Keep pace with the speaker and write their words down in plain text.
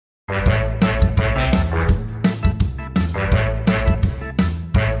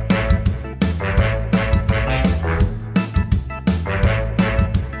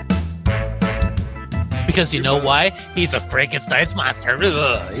Because you know why? He's a Frankenstein's monster.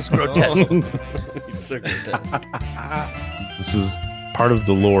 Ugh, he's grotesque. He's so grotesque. This is part of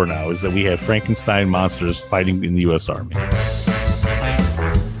the lore now, is that we have Frankenstein monsters fighting in the U.S. Army.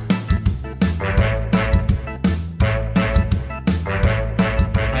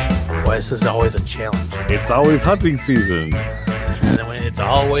 Boy, this is always a challenge. It's always hunting season. And then it's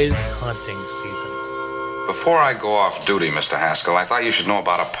always hunting season. Before I go off duty, Mr. Haskell, I thought you should know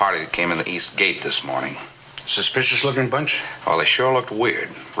about a party that came in the East Gate this morning. Suspicious-looking bunch? Well, they sure looked weird.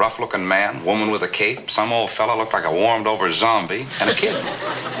 Rough-looking man, woman with a cape, some old fella looked like a warmed-over zombie, and a kid.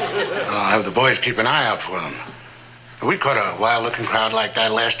 I'll have the boys keep an eye out for them. We caught a wild-looking crowd like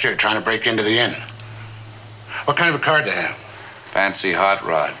that last year trying to break into the inn. What kind of a card they have? Fancy hot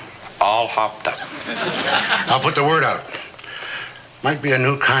rod. All hopped up. I'll put the word out. Might be a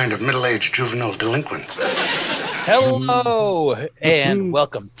new kind of middle-aged juvenile delinquent. Hello, and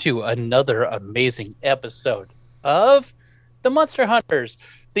welcome to another amazing episode of The Monster Hunters,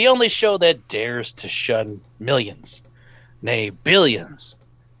 the only show that dares to shun millions, nay billions,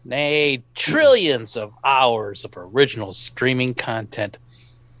 nay trillions of hours of original streaming content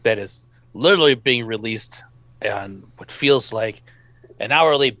that is literally being released on what feels like an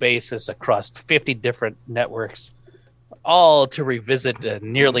hourly basis across 50 different networks, all to revisit a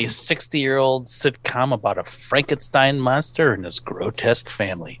nearly 60-year-old sitcom about a Frankenstein monster and his grotesque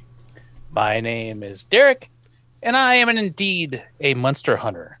family. My name is Derek, and I am indeed a monster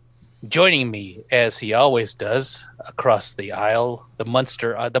hunter. Joining me, as he always does, across the aisle, the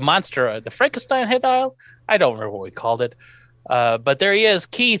Frankenstein head aisle. I don't remember what we called it, but there he is,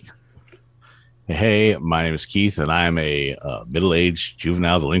 Keith. Hey, my name is Keith, and I am a middle-aged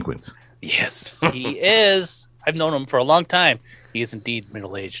juvenile delinquent. Yes, he is. I've known him for a long time. He is indeed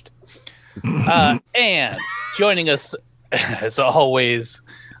middle-aged. And joining us, as always,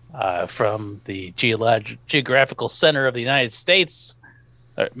 from the Geographical Center of the United States,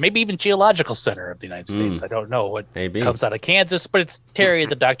 maybe even Geological Center of the United States. I don't know what comes out of Kansas, but it's Terry,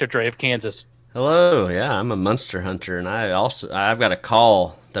 the Dr. Dre of Kansas. Hello, yeah, I'm a monster hunter, and I've got a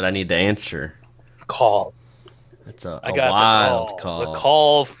call that I need to answer. Call. It's a wild call. The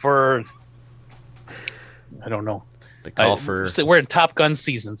call for... I don't know. The call for we're in Top Gun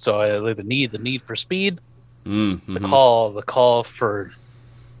season, so the need for speed. Mm-hmm. The call for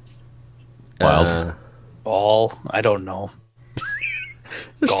wild ball. I don't know.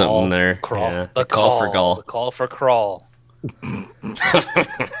 There's something there. Crawl. Yeah. The call for gall. The call for crawl.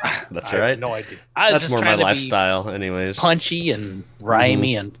 That's I right. have no idea. I was That's just more trying my to lifestyle, anyways. Punchy and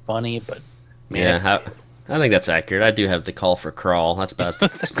rymey and funny, but man, yeah, I think that's accurate. I do have the call for crawl. That's about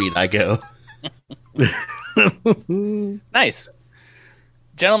the speed I go. Nice.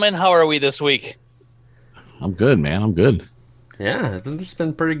 Gentlemen, how are we this week? I'm good, man. I'm good. Yeah, it's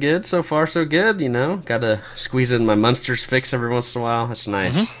been pretty good. So far, so good, you know. Got to squeeze in my Monsters fix every once in a while. That's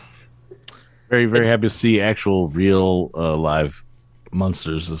nice. Mm-hmm. Very, very happy to see actual, real, live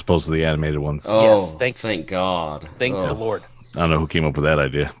monsters as opposed to the animated ones. Oh, yes, thank God. Thank the Lord. I don't know who came up with that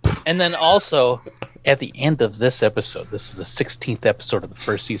idea. And then also, at the end of this episode, this is the 16th episode of the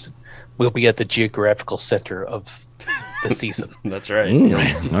first season, we'll be at the Geographical Center of the season. That's right.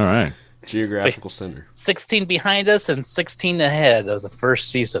 All right. Geographical Center. 16 behind us and 16 ahead of the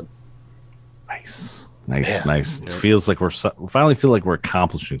first season. Nice. Yeah. Nice. It feels like we finally feel like we're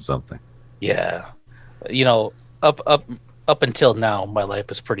accomplishing something. Yeah. You know, up until now, my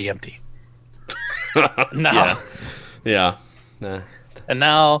life is pretty empty. Now. Yeah. And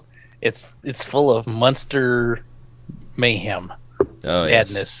now it's full of monster mayhem,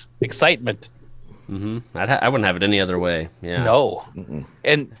 madness, excitement. Mm-hmm. I wouldn't have it any other way. Yeah. No.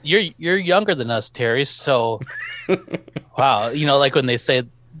 And you're younger than us, Terry. So, wow, you know, like when they say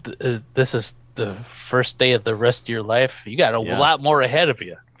this is the first day of the rest of your life, you got a lot more ahead of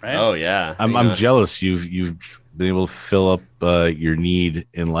you, right? Oh yeah. I'm jealous. You've been able to fill up your need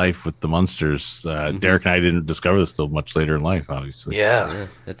in life with the monsters. Derek and I didn't discover this till much later in life, obviously. Yeah.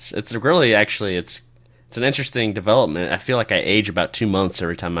 It's really actually it's an interesting development. I feel like I age about 2 months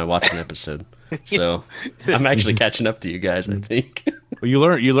every time I watch an episode. So I'm actually catching up to you guys, I think. Well,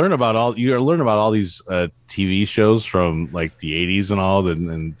 you learn about all these TV shows from like the 80s and all,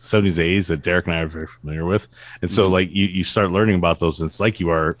 and 70s, 80s that Derek and I are very familiar with. And so like you start learning about those, and it's like you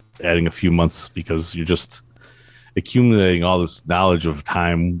are adding a few months because you're just accumulating all this knowledge of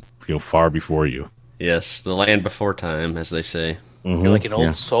time, you know, far before you. Yes, the land before time, as they say. You're like an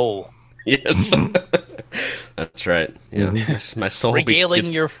old soul. Yes. That's right. Yeah. My soul regaling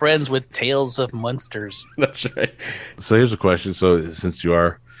your friends with tales of monsters. That's right. So here's a question. So since you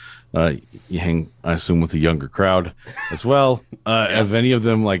are You hang, I assume, with a younger crowd as well. Have any of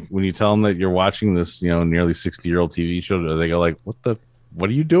them, like, when you tell them that you're watching this, nearly 60-year-old TV show, do they go like, what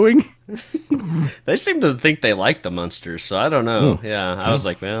are you doing? They seem to think they like the Munsters, so I don't know. Yeah, I was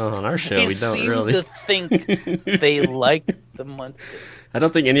like, well, on our show, we don't really. They seem to think they like the Munsters. I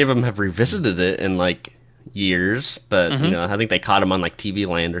don't think any of them have revisited it in like years, but I think they caught them on like TV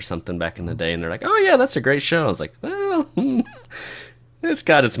Land or something back in the day, and they're like, "Oh yeah, that's a great show." I was like, "Well, it's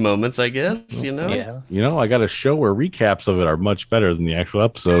got its moments, I guess." Yeah. I got a show where recaps of it are much better than the actual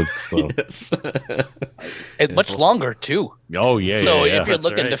episodes. So. Yes. And much longer too. Oh yeah. So yeah, if you're That's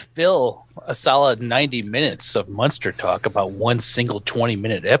looking right. to fill a solid 90 minutes of Munster talk about one single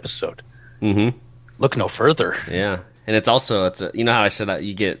 20-minute episode, look no further. Yeah. And it's also, how I said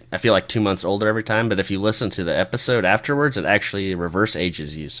I feel like 2 months older every time, but if you listen to the episode afterwards, it actually reverse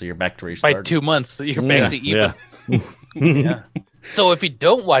ages you. So you're back to where you started. By 2 months, you're back to even. Yeah. So if you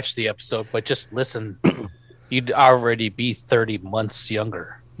don't watch the episode, but just listen, you'd already be 30 months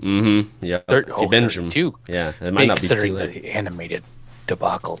younger. Mm-hmm. Yeah. If you binge them. 32. Yeah. It might not be too considering late. the animated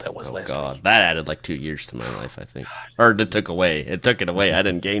debacle that was last God, week. that added like 2 years to my life, I think. Or it took it away. I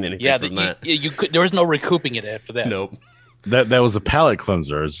didn't gain anything from that. You could. There was no recouping it after that. Nope. That was a palate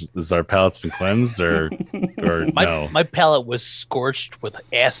cleanser. Is our palates been cleansed or no? My palate was scorched with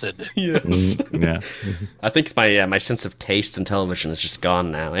acid. Yes. Yeah. I think my sense of taste in television is just gone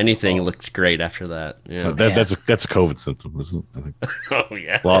now. Anything looks great after that. Yeah. That's a COVID symptom, isn't it? I think. Oh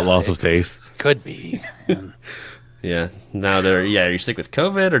yeah. Loss of taste. Could be. Yeah. Now are you sick with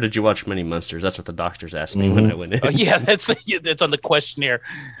COVID or did you watch many Munsters? That's what the doctors asked me when I went in. Oh, yeah, that's on the questionnaire.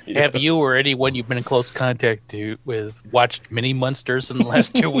 Have you or anyone you've been in close contact with watched many Munsters in the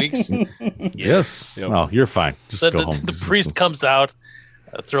last 2 weeks? Yes. Yep. No, you're fine. Just go home. The priest comes out,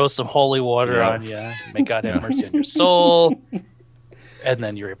 throws some holy water on you, may God have mercy on your soul, and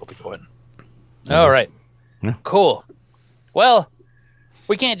then you're able to go in. All right. Yeah. Cool. Well,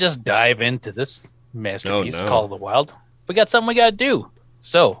 we can't just dive into this masterpiece no. called The Wild. We got something we got to do.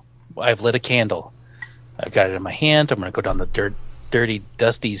 So I've lit a candle. I've got it in my hand. I'm going to go down the dirty,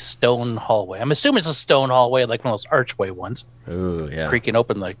 dusty stone hallway. I'm assuming it's a stone hallway, like one of those archway ones. Oh yeah. Creaking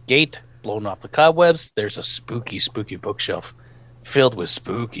open the gate, blowing off the cobwebs. There's a spooky, spooky bookshelf filled with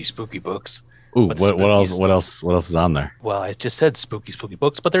spooky, spooky books. Ooh, But the what else? spookiest- What else? What else is on there? Well, I just said spooky, spooky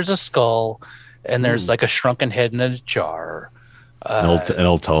books, but there's a skull, and there's like a shrunken head in a jar. An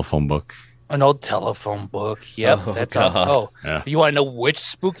old telephone book. An old telephone book. Yep, Oh, that's God. on. Oh, Yeah. you want to know which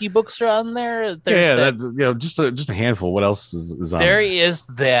spooky books are on there? There's Yeah, that, that's just a handful. What else is on there there? is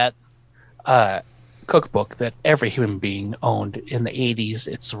that cookbook that every human being owned in the 80s.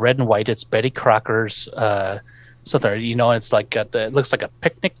 It's red and white. It's Betty Crocker's something, and it's like it looks like a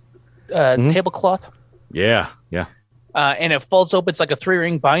picnic tablecloth. Yeah, yeah. And it folds open. It's like a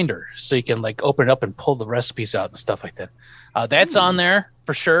 3-ring binder, so you can like open it up and pull the recipes out and stuff like that. That's on there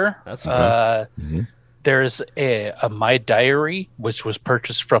for sure. That's There's a My Diary, which was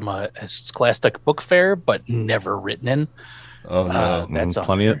purchased from a Scholastic book fair, but never written in. Oh no. That's on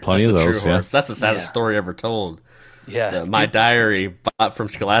plenty there. of That's the those. true Yeah. horror. That's the saddest Yeah. story ever told. Yeah. My diary bought from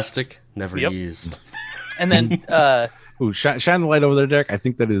Scholastic, never Yep. used. And then Ooh, shine the light over there, Derek. I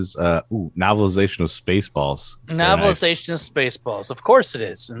think that is novelization of Spaceballs. Very novelization of Spaceballs. Of course it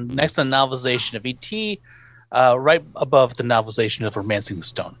is. And next to the novelization of E.T., right above the novelization of Romancing the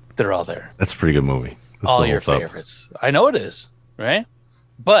Stone. They're all there. Nice. That's a pretty good movie. That's All the your whole top. favorites. I know it is, right?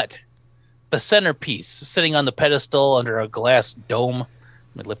 But the centerpiece, sitting on the pedestal under a glass dome,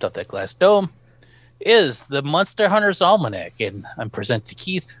 let me lift up that glass dome, is the Monster Hunters Almanac. And I'm presenting to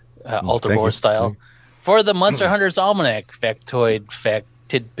Keith, Altar thank Boar you. style, for the Monster Hunters Almanac factoid, fact,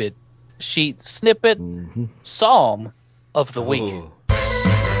 tidbit, sheet, snippet, psalm of the week. Ooh. All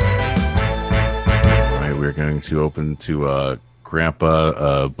right, we're going to open to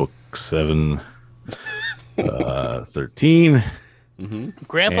Grandpa Book 713.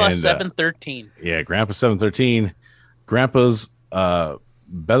 Grandpa And, 713. Yeah, Grandpa 713. Grandpa's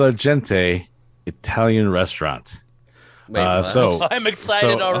Bella Gente Italian restaurant. Wait, what? I'm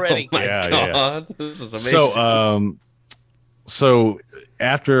excited already. Oh my Yeah, God. This is amazing. So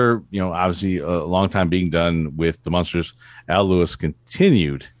after obviously a long time being done with the Munsters, Al Lewis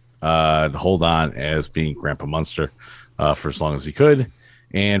continued to hold on as being Grandpa Munster for as long as he could,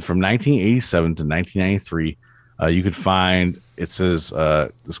 and from 1987 to 1993, you could find, it says,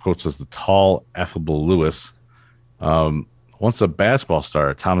 this quote says, the tall, affable Lewis, once a basketball star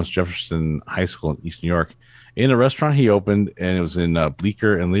at Thomas Jefferson High School in East New York, in a restaurant he opened, and it was in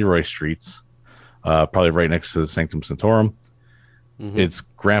Bleecker and Leroy Streets, probably right next to the Sanctum Sanctorum. It's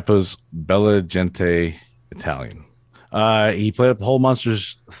Grandpa's Bella Gente Italian. He played up the whole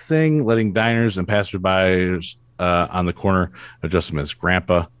Munsters thing, letting diners and passersby on the corner address him as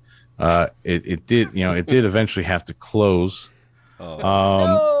Grandpa. It did eventually have to close.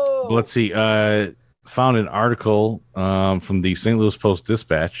 No! But let's see. Found an article from the St. Louis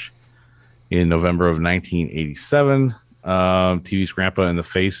Post-Dispatch in November of 1987. TV's Grandpa in the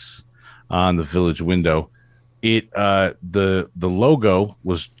face on the village window. The logo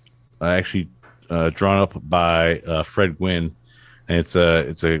was actually drawn up by Fred Gwynn, and it's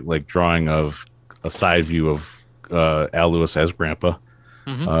a like drawing of a side view of Al Lewis as Grandpa,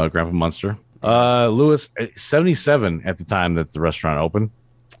 Grandpa Munster. Lewis, 77 at the time that the restaurant opened.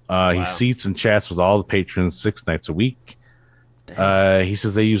 He seats and chats with all the patrons 6 nights a week. He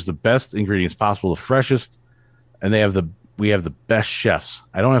says they use the best ingredients possible, the freshest, and we have the best chefs.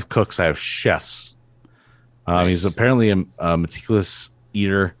 I don't have cooks, I have chefs. Nice. He's apparently a meticulous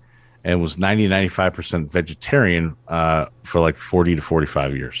eater and was 95% vegetarian for like 40 to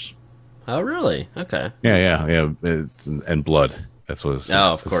 45 years. Oh, really? Okay. Yeah. And blood. That's what it's.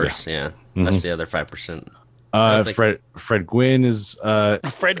 Oh, of course. Yeah. That's the other 5%. Fred Gwynn is.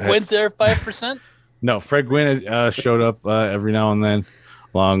 Fred Gwynn's there 5%? No, Fred Gwynn showed up every now and then,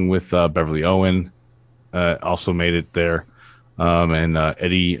 along with Beverly Owen. Also made it there, and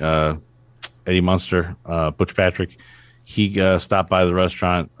Eddie Munster, Butch Patrick. He stopped by the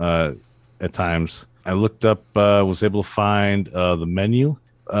restaurant at times. I looked up, was able to find the menu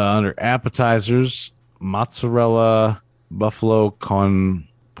under appetizers: mozzarella buffalo con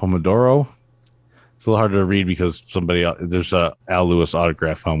pomodoro. It's a little hard to read because there's a Al Lewis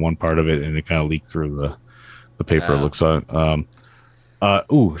autograph on one part of it, and it kind of leaked through the paper. It looks on.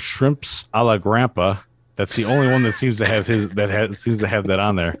 Shrimps a la Grandpa. That's the only one that seems to have that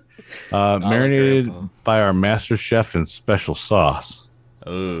on there. Marinated by our master chef in special sauce.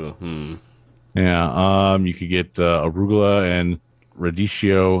 Oh, yeah. You could get arugula and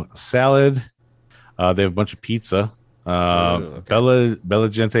radicchio salad. They have a bunch of pizza. Bella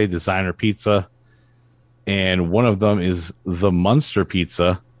Gente designer pizza. And one of them is the Munster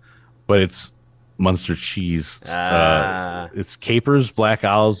pizza, but it's Munster cheese. It's capers, black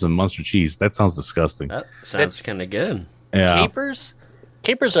olives, and Munster cheese. That sounds disgusting. That sounds kind of good. Yeah.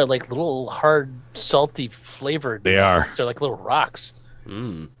 Capers are like little hard, salty flavored. They are. They're like little rocks.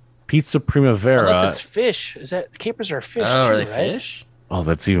 Pizza Primavera. Unless it's fish. Capers are fish? Oh, too, are they right? fish? Oh,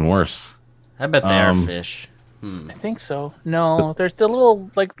 that's even worse. I bet they are fish. I think so. No, they're the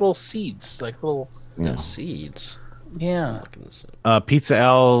little seeds, like little seeds. Yeah. Pizza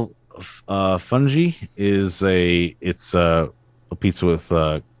Al Fungi is a pizza with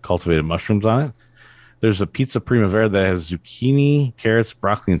cultivated mushrooms on it. There's a Pizza Primavera that has zucchini, carrots,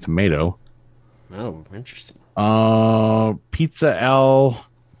 broccoli, and tomato. Oh, interesting. Pizza Al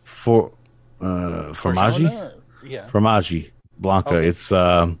Formaggi? Yeah. Formaggi Blanca. Okay. It's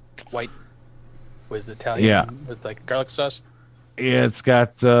white with Italian with like garlic sauce. Yeah, it's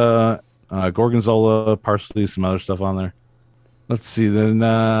got gorgonzola, parsley, some other stuff on there. Let's see. Then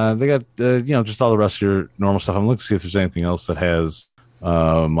they got just all the rest of your normal stuff. I'm looking to see if there's anything else that has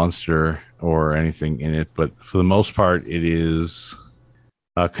Munster or anything in it, but for the most part, it is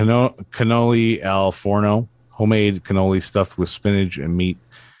cannoli al forno, homemade cannoli stuffed with spinach and meat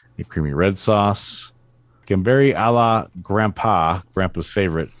and creamy red sauce. Gamberi alla Grandpa's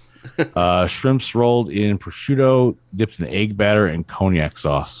favorite. Shrimps rolled in prosciutto, dipped in egg batter and cognac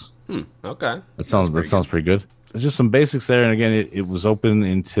sauce. Okay, that sounds pretty good. There's just some basics there, and again, it was open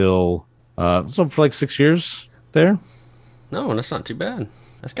until for like 6 years there. No, that's not too bad. I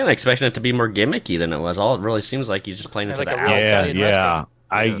was kind of expecting it to be more gimmicky than it was. All it really seems like he's just playing into like the a real Italian restaurant.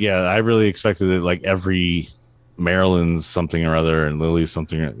 I really expected it like every Maryland's something or other and Lily's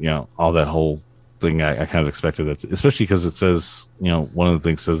something, all that whole thing. I kind of expected it, especially because it says, one of the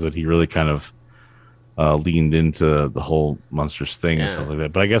things says that he really kind of leaned into the whole Munsters thing and stuff like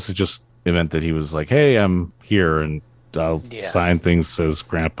that. But I guess it meant that he was like, hey, I'm here and I'll sign things, says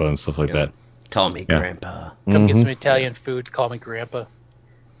Grandpa and stuff like that. Call me Grandpa. Come get some Italian food. Call me Grandpa.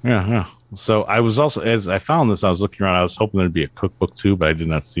 Yeah. So I was also, as I found this, I was looking around. I was hoping there'd be a cookbook too, but I did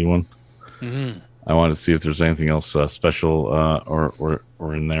not see one. I wanted to see if there's anything else special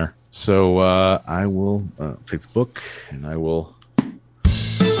or in there. So I will take the book and I will.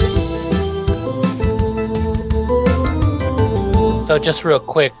 So just real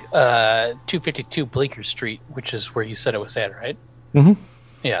quick, 252 Bleecker Street, which is where you said it was at, right? Mm-hmm.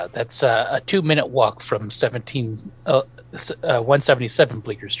 Yeah, that's a 2-minute walk from 177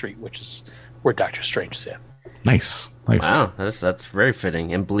 Bleecker Street, which is where Doctor Strange is at. Nice. Wow, that's very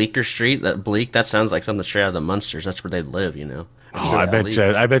fitting. And Bleecker Street, that sounds like something straight out of the Munsters. That's where they live, Oh, I bet you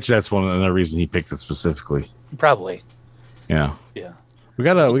that's another reason he picked it specifically. Probably. Yeah. Yeah. We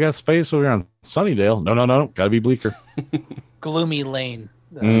got space over here on Sunnydale. No. Got to be bleaker. Gloomy Lane.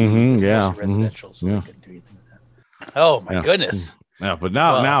 Mm-hmm, yeah. Mostly residential, so yeah. we couldn't do anything with that. Oh my Yeah. goodness. Yeah, but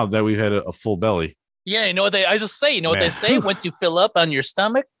now that we've had a full belly. Yeah, you know what I just say, what they Man. say? Once you fill up on your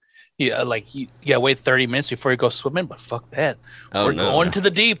stomach, you gotta wait 30 minutes before you go swimming, but fuck that. Oh, We're no. going to the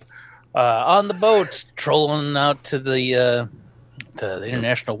deep. On the boat, trolling out to the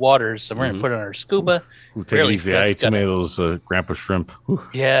international waters, and we're gonna put on our scuba. Ooh, take it easy. I ate too many of those grandpa shrimp. Whew.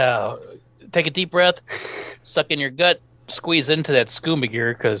 Yeah, take a deep breath, suck in your gut, squeeze into that scuba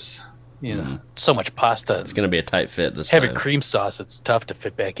gear because so much pasta. It's going to be a tight fit this heavy time. cream sauce. It's tough to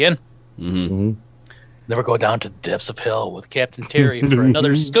fit back in. Mm-hmm. Never go down to the depths of hell with Captain Terry for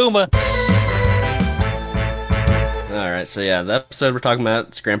another scuba. All right, so yeah, the episode we're talking about,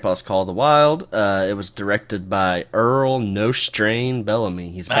 it's Grandpa's Call of the Wild. It was directed by Earl No Strain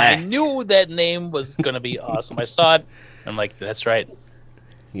Bellamy. He's back. I knew that name was going to be awesome. I saw it. I'm like, that's right.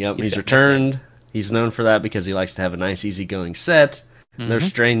 Yep, he's returned. He's known for that because he likes to have a nice, easygoing set. No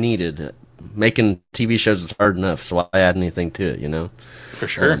strain needed. Making TV shows is hard enough, so why add anything to it, For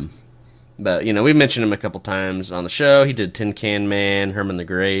sure. But, we mentioned him a couple times on the show. He did Tin Can Man, Herman the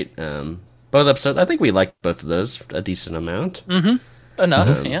Great. Both episodes, I think we liked both of those a decent amount.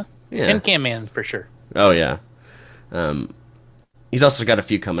 Enough, yeah. Yeah. Tin Can Man, for sure. Oh, yeah. He's also got a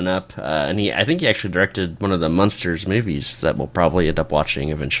few coming up, and I think he actually directed one of the Munsters movies that we'll probably end up watching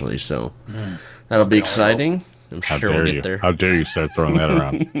eventually, so that'll be exciting. I'm sure we'll get there. How dare you start throwing that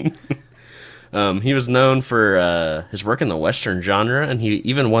around? He was known for his work in the Western genre, and he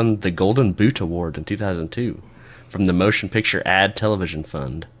even won the Golden Boot Award in 2002 from the Motion Picture Ad Television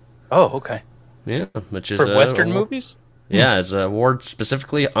Fund. Oh, okay. Yeah, which is For Western movies? Yeah, it's an award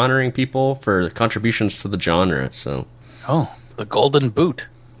specifically honoring people for contributions to the genre. So, the Golden Boot.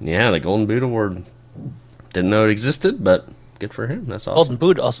 Yeah, the Golden Boot Award. Didn't know it existed, but good for him. That's awesome. Golden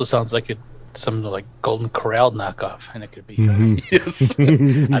Boot also sounds like some like Golden Corral knockoff, and it could be. Yes,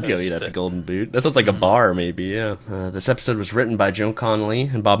 I'd go eat at the Golden Boot. That sounds like a bar, maybe. Yeah. This episode was written by Joe Connolly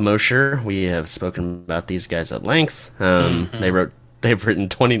and Bob Mosher. We have spoken about these guys at length. They've written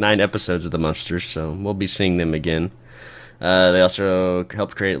 29 episodes of the Munsters, so we'll be seeing them again. They also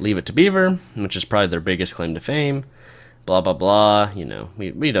helped create Leave It to Beaver, which is probably their biggest claim to fame. Blah, blah, blah.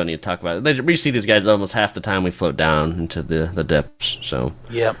 We don't need to talk about it. We see these guys almost half the time we float down into the depths, so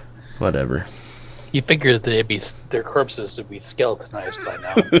yep. Whatever. You figure their corpses would be skeletonized by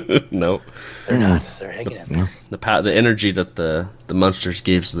now. Nope. They're not. They're hanging in there. The energy that the Munsters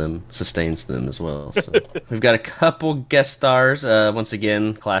gives them sustains them as well. So. We've got a couple guest stars. Once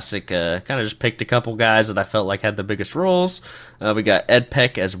again, classic. Kind of just picked a couple guys that I felt like had the biggest roles. We got Ed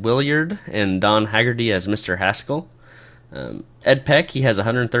Peck as Williard and Don Haggerty as Mr. Haskell. Ed Peck, he has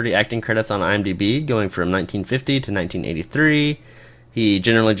 130 acting credits on IMDb, going from 1950 to 1983. He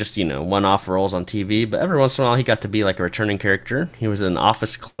generally just, one-off roles on TV, but every once in a while he got to be like a returning character. He was an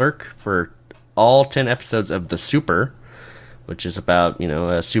office clerk for all 10 episodes of The Super, which is about,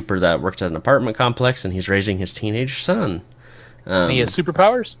 a super that works at an apartment complex, and he's raising his teenage son. And he has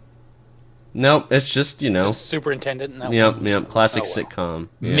superpowers? No, it's just, Just superintendent. Yep, classic sitcom.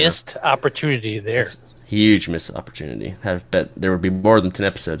 Yeah. Missed opportunity there. Huge missed opportunity. I bet there would be more than 10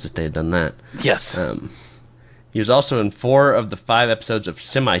 episodes if they had done that. Yes. He was also in 4 of the 5 episodes of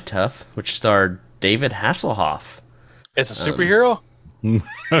Semi-Tough, which starred David Hasselhoff. As a superhero?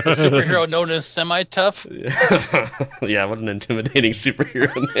 A superhero known as Semi-Tough? Yeah, what an intimidating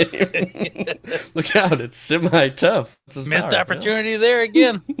superhero name. Look out, it's Semi-Tough. Missed opportunity there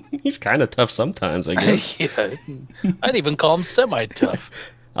again. He's kind of tough sometimes, I guess. Yeah, I'd even call him Semi-Tough.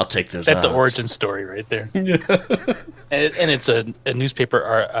 I'll take those That's odds. an origin story right there. And it's a newspaper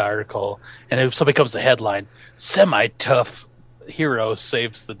article, and it so becomes a headline: "Semi-tough hero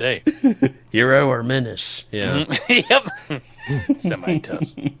saves the day." Hero or menace? Yeah. Yep. Semi-tough.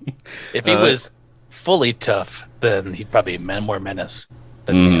 If he was fully tough, then he'd probably be more menace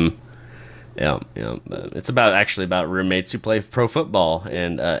than him. Yeah. It's about roommates who play pro football,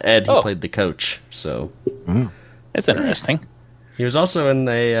 and Ed played the coach. So That's interesting. He was also in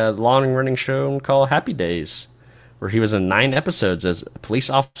a long-running show called Happy Days, where he was in 9 episodes as Police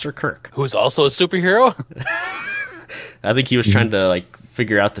Officer Kirk. Who's also a superhero? I think he was trying to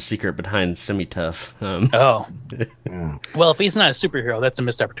figure out the secret behind Semi-Tough. Well, if he's not a superhero, that's a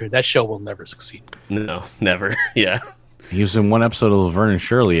missed opportunity. That show will never succeed. No, never. Yeah. He was in one episode of Laverne and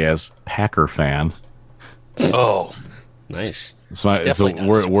Shirley as Packer fan. Oh, nice. It's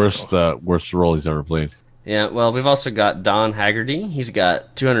the worst role he's ever played. Yeah, well, we've also got Don Haggerty. He's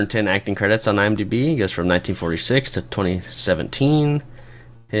got 210 acting credits on IMDb. He goes from 1946 to 2017.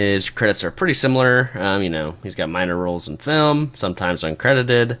 His credits are pretty similar. He's got minor roles in film, sometimes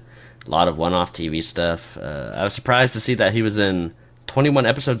uncredited, a lot of one-off TV stuff. I was surprised to see that he was in 21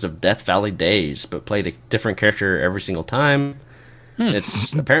 episodes of Death Valley Days, but played a different character every single time.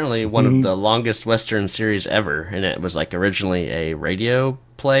 It's apparently one of the longest Western series ever, and it was like originally a radio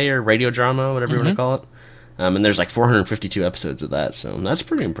play or radio drama, whatever you want to call it. And there's like 452 episodes of that, so that's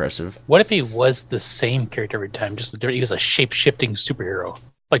pretty impressive. What if he was the same character every time? Just he was a shape-shifting superhero,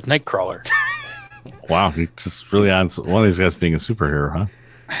 like Nightcrawler. Wow, he's just really on one of these guys being a superhero, huh?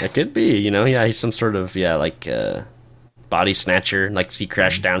 It could be, he's some sort of body snatcher, like he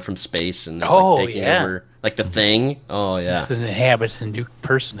crashed down from space and is taking over, like the Thing. Oh yeah, just inhabit a new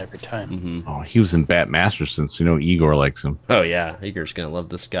person every time. Mm-hmm. Oh, he was in Bat Mastersons. Igor likes him. Oh yeah, Igor's gonna love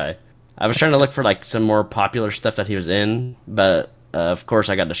this guy. I was trying to look for like some more popular stuff that he was in, but of course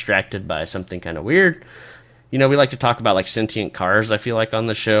I got distracted by something kind of weird. We like to talk about like sentient cars. I feel like on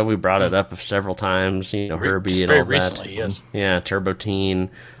the show we brought it up several times. Herbie and all recently, that. yes. Yeah, Turbo Teen,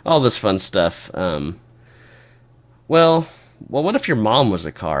 all this fun stuff. Well, what if your mom was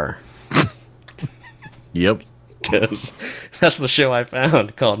a car? Yep. Because that's the show I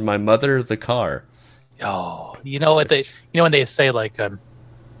found called My Mother the Car. Oh, what when they say like,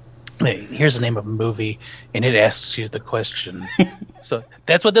 hey, here's the name of a movie, and it asks you the question. So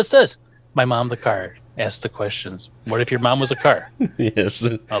that's what this says. My mom the car asks the questions. What if your mom was a car? Yes,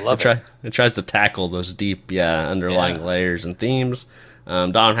 I love it. It tries to tackle those deep, underlying layers and themes.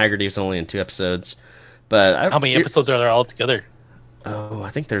 Don Haggerty was only in 2 episodes, but how many episodes are there all together? Oh, I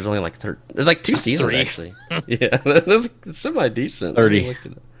think there's only like there's like 2 seasons 3. actually. Yeah, that's semi decent. 30.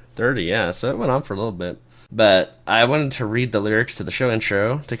 30, yeah. So it went on for a little bit. But I wanted to read the lyrics to the show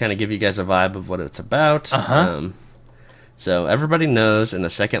intro to kind of give you guys a vibe of what it's about. So everybody knows in a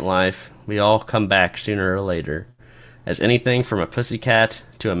second life, we all come back sooner or later, as anything from a pussycat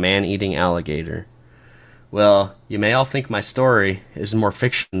to a man-eating alligator. Well, you may all think my story is more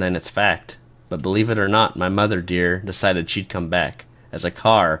fiction than it's fact, but believe it or not, my mother dear decided she'd come back as a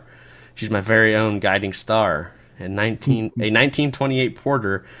car. She's my very own guiding star. A 1928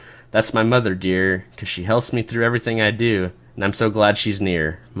 Porter. That's my mother, dear, because she helps me through everything I do, and I'm so glad she's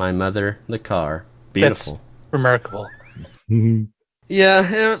near. My mother, the car. Beautiful. That's remarkable.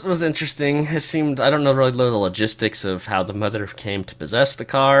 Yeah, it was interesting. It seemed, I don't know really the logistics of how the mother came to possess the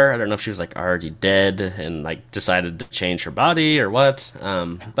car. I don't know if she was like already dead and like decided to change her body or what.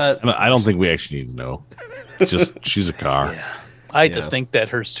 But I don't think we actually need to know. It's just she's a car. Yeah. I like to think that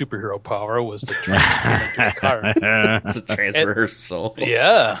her superhero power was to transfer into a car. to transfer her soul.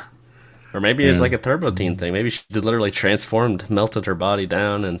 Yeah. Or maybe it's like a Turbo Teen thing. Maybe she literally transformed, melted her body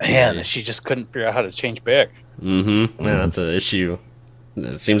down, and she just couldn't figure out how to change back. Mm-hmm. Yeah, that's an issue.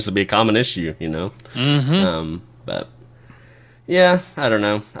 It seems to be a common issue, Mm-hmm. But yeah, I don't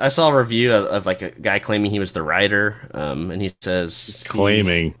know. I saw a review of like a guy claiming he was the writer, and he says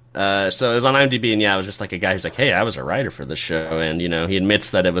Claiming. So it was on IMDb, and it was just like a guy who's like, "Hey, I was a writer for this show," and he admits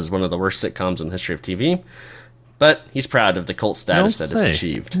that it was one of the worst sitcoms in the history of TV. But he's proud of the cult status that it's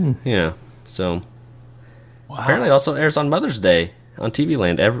achieved. Yeah. So apparently it also airs on Mother's Day on TV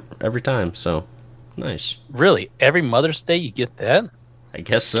Land every time. So nice. Really? Every Mother's Day you get that? I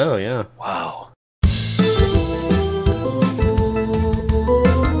guess so, yeah. Wow. That's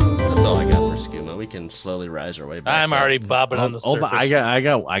all I got for Skooma. We can slowly rise our way back. I'm already bobbing on the surface. I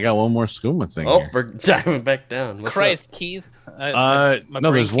got one more Skooma thing. Oh, we're diving back down. What's Christ, up? Keith. No,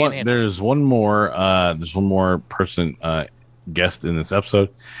 there's one more person guest in this episode,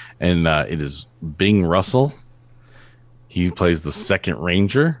 and it is Bing Russell. He plays the second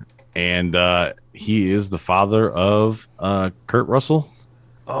ranger, and he is the father of Kurt Russell.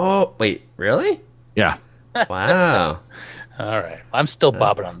 Oh, wait, really? Yeah. Wow. All right. I'm still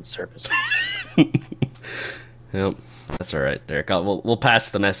bobbing on the surface. Yep. That's all right, Derek. We'll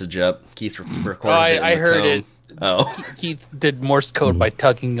pass the message up. Keith recorded it. I heard it. Oh. Keith did Morse code by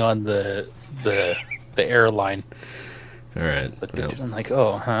tugging on the airline. All right. I'm like,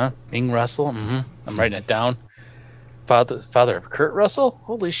 oh, huh? Bing Russell? Mm-hmm. I'm writing it down. Father of Kurt Russell?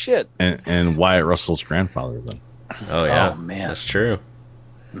 Holy shit. And Wyatt Russell's grandfather, then. Oh, yeah. Oh, man. That's true.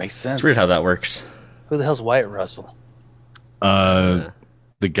 Makes sense. It's weird how that works. Who the hell's Wyatt Russell? The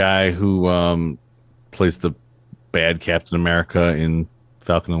guy who plays the bad Captain America in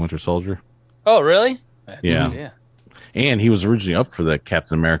Falcon and Winter Soldier. Oh, really? Yeah. Yeah. And he was originally up for the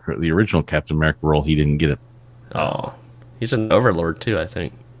original Captain America role. He didn't get it. Oh. He's an Overlord, too, I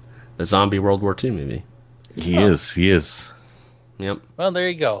think. The zombie World War II movie. He is. Yep. Well, there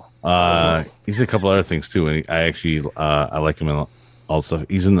you go. He's in a couple other things, too. And I actually, I like him in all stuff.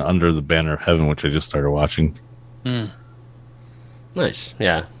 He's in Under the Banner of Heaven, which I just started watching. Nice.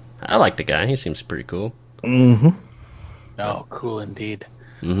 Yeah. I like the guy. He seems pretty cool. Mm-hmm. Oh, cool indeed.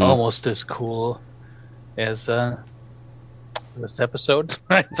 Mhm. Almost as cool as this episode.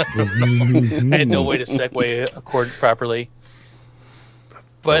 I had no way to segue a chord properly.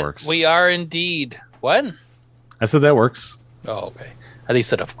 But works. we are indeed. What? I said that works. Oh, okay. I think you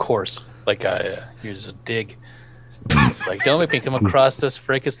said, of course. Like, here's a dig. It's like, don't make me come across this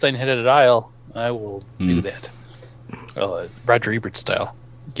Frankenstein-headed aisle. I will do that. Roger Ebert style.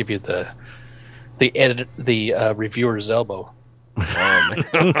 Give you the reviewer's elbow.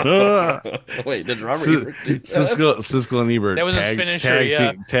 Wait, did Robert Ebert do that? Siskel and Ebert. That was his finisher,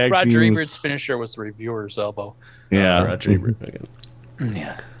 yeah. Tag Roger teams. Ebert's finisher was the reviewer's elbow. Yeah. Roger Ebert. Okay.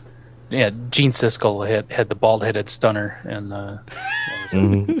 Yeah. Yeah, Gene Siskel had the bald-headed stunner. And Yeah,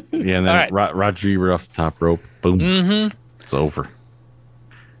 and then All right. Roger Ebert off the top rope. Boom. Mm-hmm. It's over.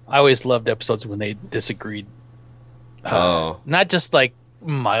 I always loved episodes when they disagreed. Not just like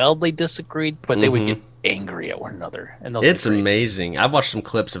mildly disagreed, but they would get angry at one another. And those It's were great. amazing. I've watched some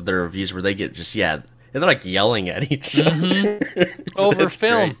clips of their reviews where they get just, they're like yelling at each other. Over It's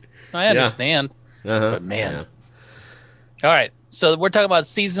film. great. I understand. Uh-huh. But man. All right. So we're talking about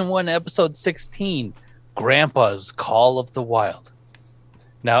season 1, episode 16, Grandpa's Call of the Wild.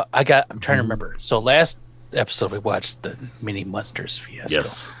 Now I'm trying to remember. So last episode we watched the Mini Monsters fiasco.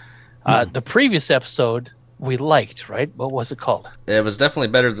 Yes. The previous episode we liked, right? What was it called? It was definitely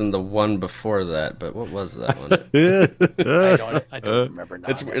better than the one before that, but what was that one? I don't remember now.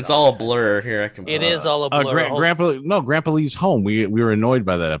 It's all a blur here. I can. It is all a blur. Grandpa leaves home. We were annoyed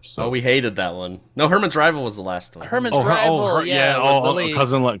by that episode. Oh, we hated that one. No, Herman's Rival was the last one. Herman's Rival. Lily,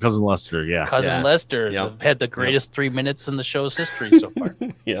 cousin Lester. Yeah. Cousin Lester had the greatest 3 minutes in the show's history so far.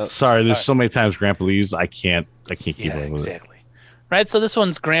 Yeah. Sorry, there's so many times Grandpa leaves. I can't keep up with exactly. Right, so this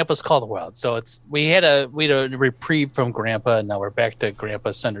one's Grandpa's Call of the Wild. So we had a reprieve from Grandpa, and now we're back to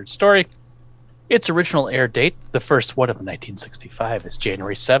Grandpa's centered story. Its original air date, the first one of 1965, is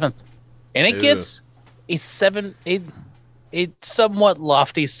January 7th, and it gets a somewhat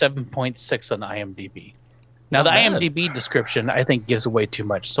lofty 7.6 on IMDb. Now, the IMDb description I think gives away too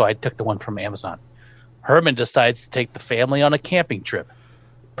much, so I took the one from Amazon. Herman decides to take the family on a camping trip.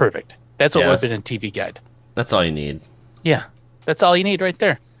 Perfect. That's what would have been in TV Guide. That's all you need. Yeah. That's all you need right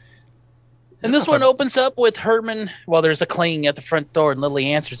there. And this one opens up with Herman. Well, there's a clanging at the front door, and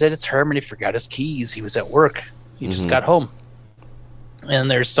Lily answers it. It's Herman. He forgot his keys. He was at work. He just got home. And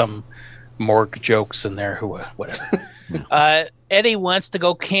there's some morgue jokes in there. Whatever. Eddie wants to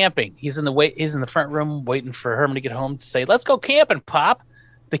go camping. He's in the front room waiting for Herman to get home to say, "Let's go camping, Pop."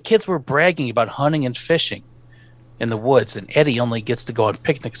 The kids were bragging about hunting and fishing in the woods, and Eddie only gets to go on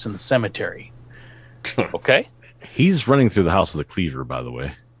picnics in the cemetery. Okay. He's running through the house with a cleaver, by the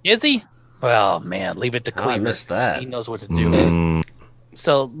way. Is he? Well, man, leave it to Cleaver. I missed that. He knows what to do.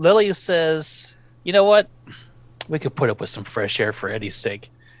 So Lily says, "You know what? We could put up with some fresh air for Eddie's sake."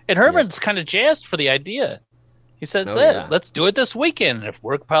 And Herman's kind of jazzed for the idea. He said, "Let's do it this weekend. And if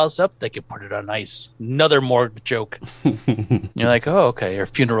work piles up, they could put it on ice." Another morgue joke. You're like, "Oh, okay." Or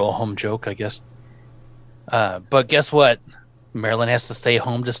funeral home joke, I guess. But guess what? Marilyn has to stay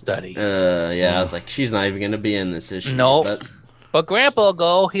home to study. I was like, she's not even going to be in this issue. No. But Grandpa will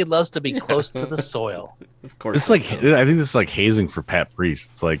go. He loves to be close to the soil. Of course. It's like, I think this is like hazing for Pat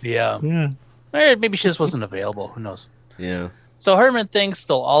Priest. It's like, yeah. Or maybe she just wasn't available. Who knows? Yeah. So Herman thinks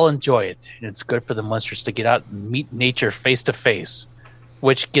they'll all enjoy it. And it's good for the monsters to get out and meet nature face to face,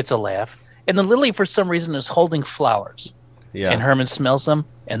 which gets a laugh. And then Lily, for some reason, is holding flowers. Yeah. And Herman smells them,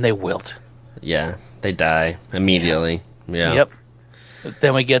 and they wilt. Yeah. They die immediately. Yeah. Yep.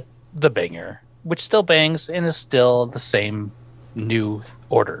 Then we get the banger, which still bangs and is still the same new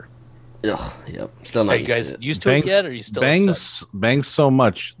order. Ugh, yep. Still not Are you guys used to it yet, or are you still upset? Bangs so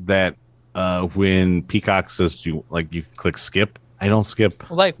much that when Peacock says you can click skip, I don't skip.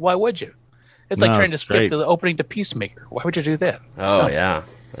 Like, why would you? It's like trying to skip great. the opening to Peacemaker. Why would you do that? Oh yeah,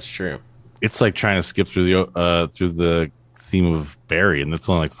 that's true. It's like trying to skip through the theme of Barry, and it's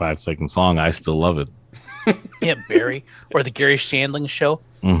only like 5-second song. I still love it. Yeah, Barry or the Gary Shandling show.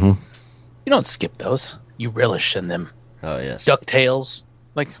 Mm-hmm. You don't skip those. You relish in them. Oh yes. DuckTales.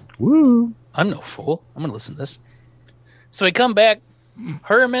 Like, woo! I'm no fool. I'm gonna listen to this. So we come back.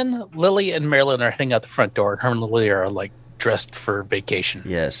 Herman, Lily, and Marilyn are heading out the front door. And Herman and Lily are like dressed for vacation.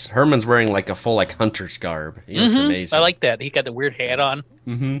 Yes, Herman's wearing like a full hunter's garb. He looks amazing. I like that. He got the weird hat on.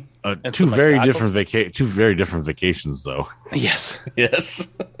 Mm-hmm. Two very different vacations, though. Yes. Yes.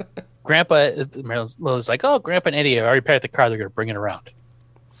 Lily's like, "Oh, Grandpa and Eddie already packed the car. They're going to bring it around."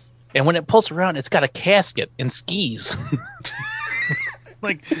 And when it pulls around, it's got a casket and skis.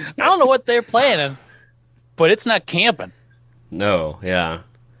 Like, I don't know what they're planning, but it's not camping. No, yeah.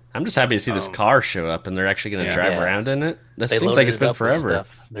 I'm just happy to see this car show up, and they're actually going to drive Yeah. around in it. That They seems loaded like it's it been up with forever.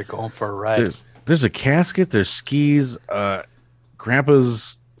 stuff. They're going for a ride. There's a casket. There's skis.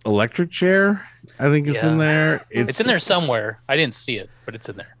 Grandpa's electric chair, I think, is in there. It's in there somewhere. I didn't see it, but it's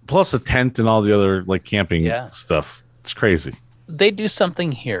in there. Plus a tent and all the other like camping stuff. It's crazy. They do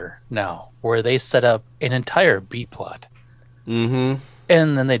something here now where they set up an entire B plot. Mm-hmm.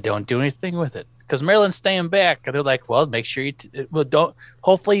 And then they don't do anything with it. Because Marilyn's staying back, and they're like, "Well, make sure you don't.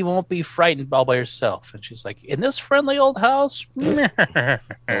 Hopefully, you won't be frightened all by yourself." And she's like, "In this friendly old house,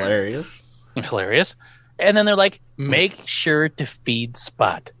 Hilarious. hilarious." And then they're like, "Make sure to feed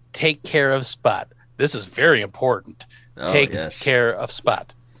Spot. Take care of Spot. This is very important. Take care of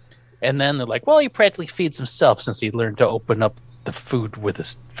Spot." And then they're like, "Well, he practically feeds himself since he learned to open up the food with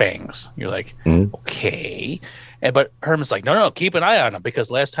his fangs." You're like, "Okay." But Herman's like, no, keep an eye on him because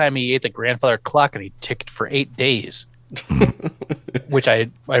last time he ate the grandfather clock and he ticked for 8 days, which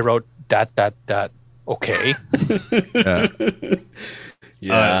I wrote ... Okay.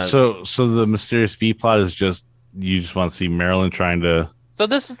 Yeah. So the mysterious B plot is just you just want to see Marilyn trying to. So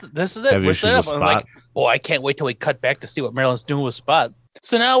this is it. We're set up. I'm like, oh, I can't wait till we cut back to see what Marilyn's doing with Spot.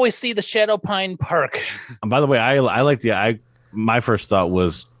 So now we see the Shadow Pine Park. And by the way, I like my first thought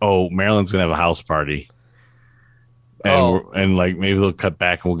was, oh, Marilyn's gonna have a house party. And like maybe they'll cut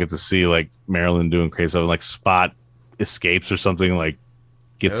back and we'll get to see like Marilyn doing crazy stuff, like Spot escapes or something, like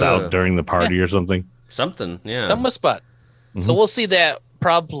gets out during the party or something. Something with Spot. So we'll see that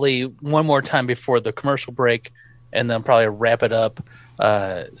probably one more time before the commercial break, and then probably wrap it up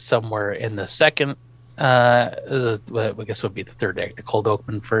somewhere in the second. I guess it would be the third act, the cold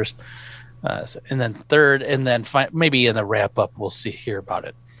open first, and then third, and then maybe in the wrap up we'll hear about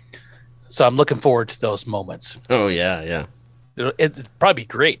it. So I'm looking forward to those moments. Oh, yeah. It'd probably be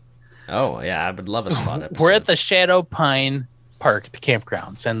great. Oh, yeah, I would love a Spot episode. We're at the Shadow Pine Park, the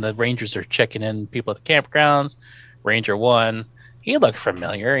campgrounds, and the Rangers are checking in people at the campgrounds. Ranger 1, he looked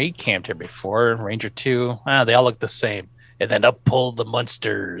familiar. He camped here before. Ranger 2, they all look the same. And then up pull the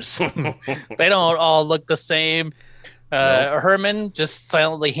monsters. They don't all look the same. Nope. Herman just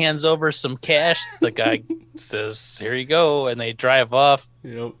silently hands over some cash. The guy says, "Here you go," and they drive off.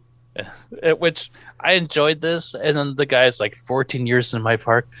 Yep. Which I enjoyed this, and then the guy's like, 14 years in my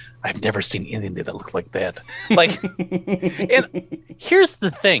park, I've never seen anything that looked like that. Like, and here's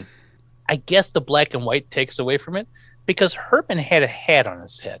the thing, I guess the black and white takes away from it because Herman had a hat on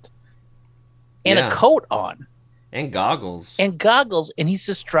his head and a coat on and goggles, and he's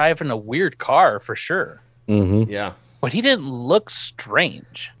just driving a weird car for sure. Mm-hmm. Yeah, but he didn't look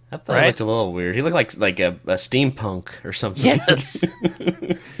strange. I thought he looked a little weird. He looked like a steampunk or something. Yes.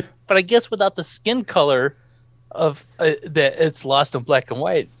 But I guess without the skin color of that, it's lost in black and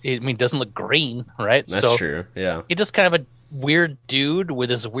white. It doesn't look green, right? That's true. Yeah. He's just kind of a weird dude with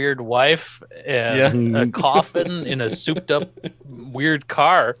his weird wife and a coffin in a souped up weird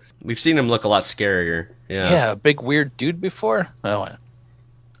car. We've seen him look a lot scarier. Yeah. Yeah, a big weird dude before. Oh,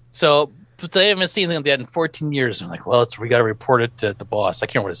 so but they haven't seen anything like that in 14 years. I'm like, well, we got to report it to the boss. I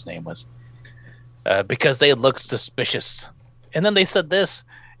can't remember what his name was because they look suspicious. And then they said this.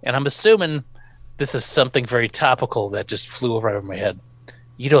 And I'm assuming this is something very topical that just flew right over my head.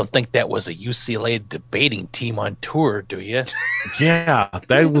 You don't think that was a UCLA debating team on tour, do you? Yeah,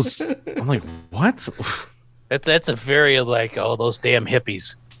 that was. I'm like, what? That's a very like, oh, those damn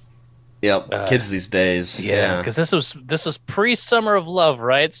hippies. Yep, kids these days. Yeah, because this was pre-Summer of Love,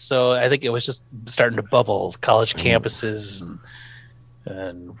 right? So I think it was just starting to bubble, college campuses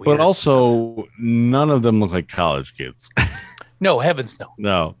and weird but also none of them look like college kids. No, heavens no.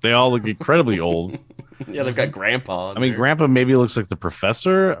 No, they all look incredibly old. Yeah, they've got Grandpa. I mean, Grandpa maybe looks like the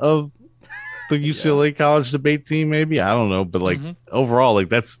professor of the UCLA college debate team, maybe. I don't know. But, like, overall, like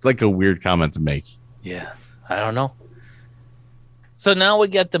that's like a weird comment to make. Yeah, I don't know. So now we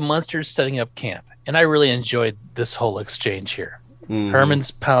got the monsters setting up camp. And I really enjoyed this whole exchange here. Herman's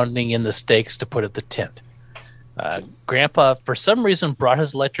pounding in the stakes to put at the tent. Grandpa, for some reason, brought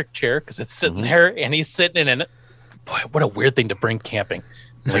his electric chair because it's sitting there and he's sitting in it. Boy, what a weird thing to bring camping.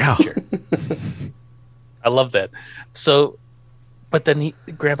 Yeah. I love that. So, but then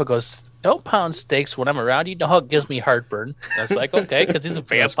Grandpa goes, "Don't pound steaks when I'm around. You know how it gives me heartburn." I was like, okay, because he's a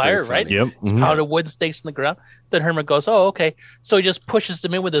vampire, right? Yep. He's pounded wood stakes in the ground. Then Herman goes, "Oh, okay." So he just pushes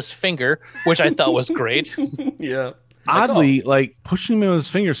them in with his finger, which I thought was great. Yeah. Oddly, like pushing them in with his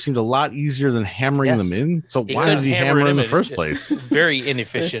fingers seemed a lot easier than hammering them in. So why did he hammer in the first place? Very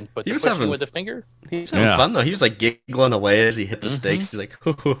inefficient, but he was pushing having with a finger. He was having fun though. He was like giggling away as he hit the stakes. He's like,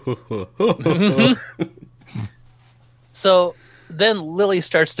 So then Lily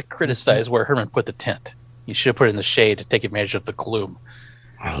starts to criticize where Herman put the tent. You should have put it in the shade to take advantage of the gloom.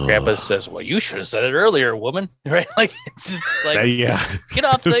 Grandpa says, "Well, you should have said it earlier, woman." Right? Like, it's just like, get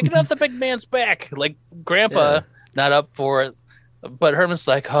off the big man's back. Like, Grandpa not up for it, but Herman's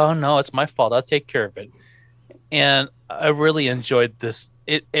like, "Oh no, it's my fault. I'll take care of it." And I really enjoyed this.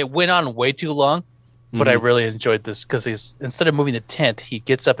 It went on way too long, but I really enjoyed this because instead of moving the tent, he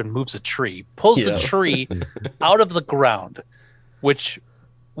gets up and moves a tree, pulls the tree out of the ground, which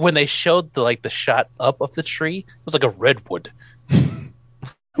when they showed the shot up of the tree, it was like a redwood.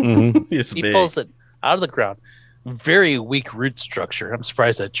 He pulls it out of the ground. Very weak root structure. I'm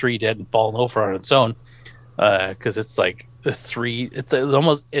surprised that tree didn't fall over on its own, because it's like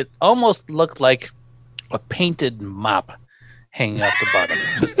it almost looked like a painted mop hanging off the bottom,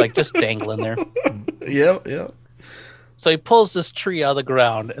 just dangling there. Yep. So he pulls this tree out of the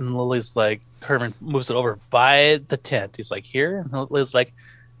ground, and Lily's like, Herman moves it over by the tent. He's like, here, and Lily's like,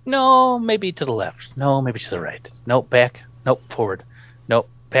 no, maybe to the left, no, maybe to the right, nope, back, nope, forward, nope,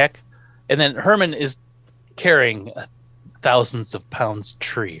 back. And then Herman is carrying a thousands of pounds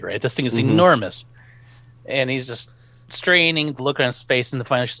tree, right? This thing is enormous, and he's just straining, looking at his face, and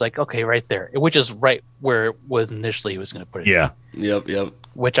finally she's like, okay, right there, which is right where it was initially he was going to put it. Yep.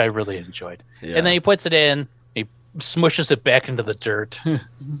 Which I really enjoyed. And then he puts it in, he smushes it back into the dirt,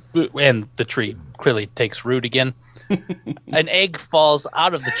 and the tree clearly takes root again. An egg falls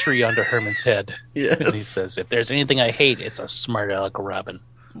out of the tree onto Herman's head. Yes. And he says, if there's anything I hate, it's a smart aleck Robin.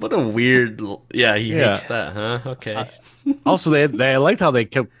 What a weird... Yeah, he hates that, huh? Okay. Also, they liked how they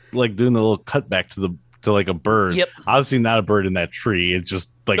kept like doing the little cutback to like a bird. Yep. Obviously not a bird in that tree. It's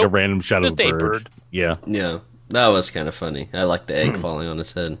just like a random shot of a bird. Yeah. That was kind of funny. I like the egg falling on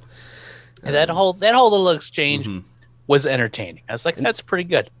his head. And that whole little exchange was entertaining. I was like, that's pretty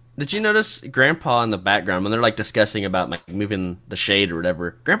good. Did you notice Grandpa in the background when they're like discussing about like moving the shade or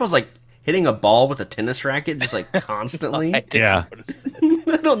whatever? Grandpa's like hitting a ball with a tennis racket just like constantly. Yeah.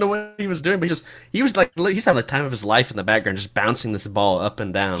 I don't know what he was doing, but he's having the time of his life in the background, just bouncing this ball up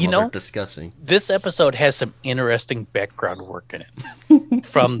and down while they're discussing. This episode has some interesting background work in it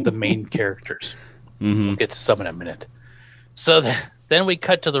from the main characters. We'll get to some in a minute. So then we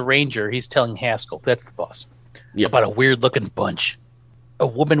cut to the ranger. He's telling Haskell, that's the boss, about a weird-looking bunch. A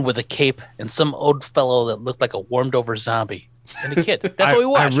woman with a cape and some old fellow that looked like a warmed-over zombie. And a kid. That's what we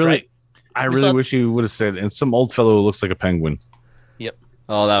watched, right? I really wish you would have said, and some old fellow who looks like a penguin. Yep.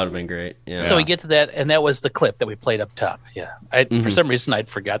 Oh, that would have been great. Yeah. So we get to that, and that was the clip that we played up top. Yeah. For some reason, I'd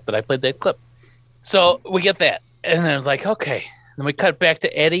forgot that I played that clip. So we get that, and then like, okay. Then we cut back to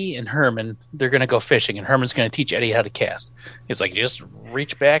Eddie and Herman. They're going to go fishing, and Herman's going to teach Eddie how to cast. He's like, just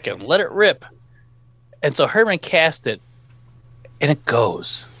reach back and let it rip. And so Herman cast it, and it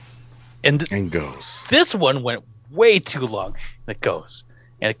goes. And goes. This one went way too long. And it goes.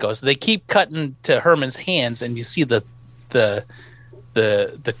 And it goes. They keep cutting to Herman's hands, and you see the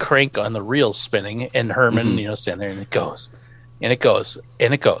crank on the reel spinning, and Herman, standing there, and it goes. And it goes.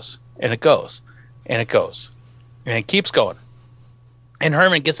 And it goes. And it goes. And it goes. And it keeps going. And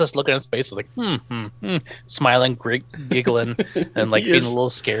Herman gets us looking at his face like, smiling, giggling, and like being a little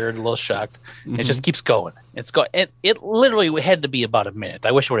scared, a little shocked. And it just keeps going. It's going. And it literally had to be about a minute.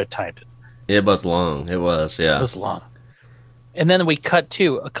 I wish I would have timed it. It was long. It was, yeah. It was long. And then we cut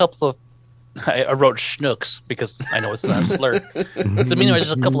to a couple of, I wrote schnooks because I know it's not a slur. So meanwhile,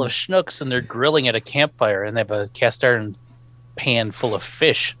 there's a couple of schnooks, and they're grilling at a campfire, and they have a cast iron pan full of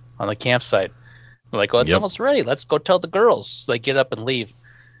fish on the campsite. We're like, well, it's almost ready. Let's go tell the girls. So they get up and leave.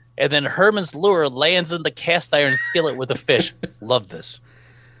 And then Herman's lure lands in the cast iron skillet with a fish. Love this.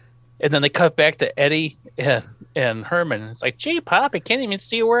 And then they cut back to Eddie and Herman. It's like, gee, Pop, I can't even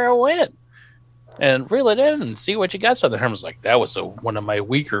see where I went. And reel it in and see what you got. So then Herman's like, that was one of my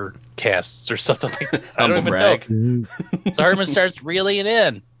weaker casts or something like that. I don't even know. So Herman starts reeling it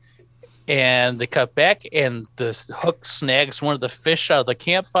in. And they cut back, and the hook snags one of the fish out of the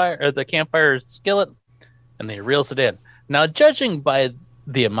campfire skillet, and they reels it in. Now, judging by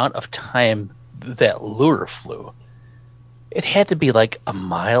the amount of time that lure flew, it had to be like a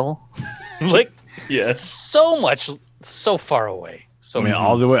mile, like so far away. So I mean,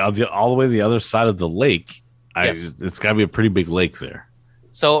 all the way to the other side of the lake. It's got to be a pretty big lake there.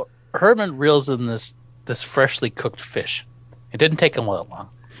 So Herman reels in this freshly cooked fish. It didn't take him that long.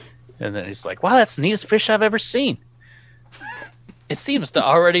 And then he's like, wow, that's the neatest fish I've ever seen. It seems to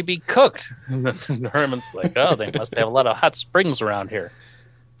already be cooked. And Herman's like, oh, they must have a lot of hot springs around here.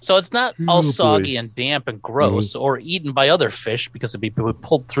 So it's not all soggy and damp and gross or eaten by other fish because it'd be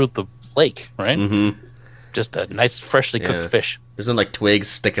pulled through the lake, right? Mm-hmm. Just a nice, freshly cooked fish. There's no like twigs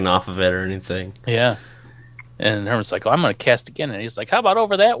sticking off of it or anything. Yeah. And Herman's like, oh, I'm going to cast again. And he's like, how about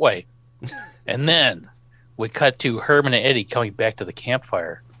over that way? And then we cut to Herman and Eddie coming back to the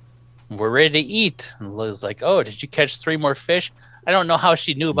campfire. We're ready to eat. And Lily's like, oh, did you catch 3 more fish? I don't know how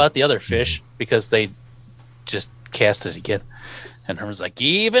she knew about the other fish because they just cast it again. And Herman's like,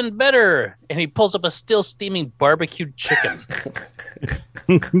 even better. And he pulls up a still steaming barbecued chicken.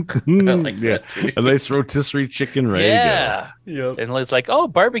 I like that too. A nice rotisserie chicken ready Yeah. to go. Yep. And Lily's like, oh,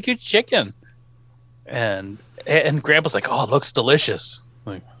 barbecued chicken. And Grandpa's like, oh, it looks delicious.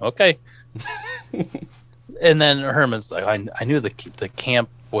 I'm like, okay. And then Herman's like, I knew the camp,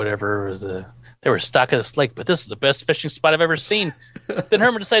 whatever, they were stocked at this lake, but this is the best fishing spot I've ever seen. Then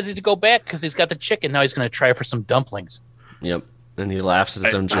Herman decides to go back because he's got the chicken. Now he's going to try for some dumplings. Yep. And he laughs at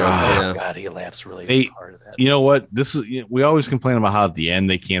his own joke. Oh, Yeah. God, he laughs really hard at that. You know what? We always complain about how at the end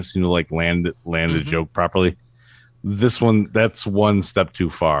they can't seem to like land a joke properly. This one, that's one step too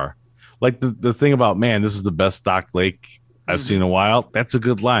far. Like the thing about, man, this is the best docked lake I've seen in a while. That's a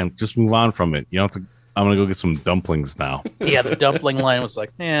good line. Just move on from it. You don't have to. I'm gonna go get some dumplings now. Yeah, the dumpling line was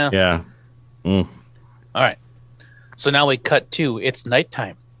like, yeah. Yeah. All right. So now we cut to it's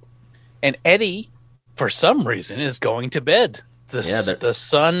nighttime, and Eddie, for some reason, is going to bed.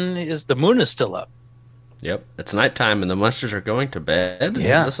 The moon is still up. Yep. It's nighttime and the monsters are going to bed.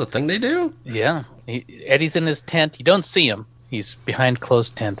 Yeah. Is this a thing they do? Yeah. Eddie's in his tent. You don't see him. He's behind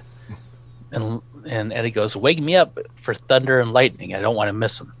closed tent. And Eddie goes, wake me up for thunder and lightning. I don't want to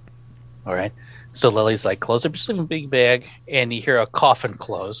miss him. All right. So Lily's like, close up your sleeping big bag. And you hear a coffin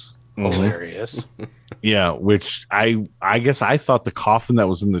close. Hilarious. Yeah, which I guess I thought the coffin that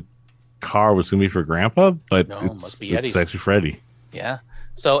was in the car was going to be for Grandpa, but No, it's, must be it's Eddie's. actually for Eddie. Yeah.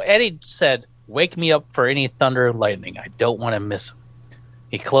 So Eddie said, wake me up for any thunder and lightning. I don't want to miss him.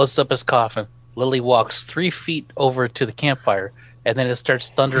 He closes up his coffin. Lily walks 3 feet over to the campfire, and then it starts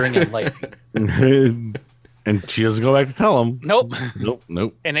thundering and lightning. And she doesn't go back to tell him. Nope.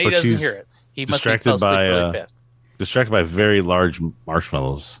 Nope. And Eddie But doesn't she's hear it. He must be distracted fell asleep by, really fast. Distracted by very large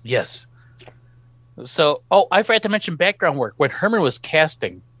marshmallows. Yes. So, I forgot to mention background work. When Herman was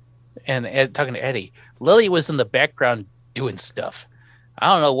casting and talking to Eddie, Lily was in the background doing stuff. I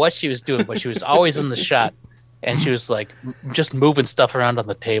don't know what she was doing, but she was always in the shot. And she was like just moving stuff around on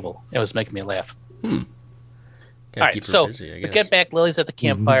the table. It was making me laugh. Gotta All right, keep her so busy, I we guess. get back. Lily's at the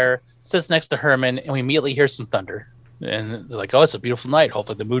campfire, sits next to Herman, and we immediately hear some thunder. And they're like, oh, it's a beautiful night.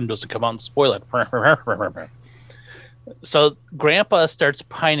 Hopefully the moon doesn't come out and spoil it. So Grandpa starts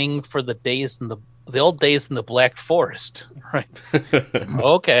pining for the old days in the Black Forest. Right.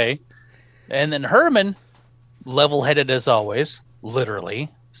 Okay. And then Herman, level-headed as always, literally,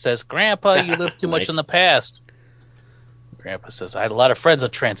 says, Grandpa, you lived too much Nice. in the past. Grandpa says, I had a lot of friends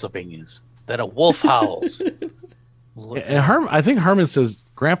at Transylvanians. Then a wolf howls. And I think Herman says,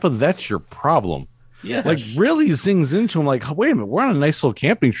 Grandpa, that's your problem. Yes. Like, really sings into him, like, wait a minute, we're on a nice little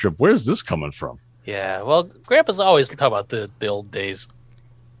camping trip. Where's this coming from? Yeah, well, Grandpa's always talking about the old days.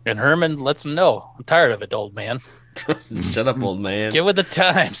 And Herman lets him know, I'm tired of it, old man. Shut up, old man. Get with the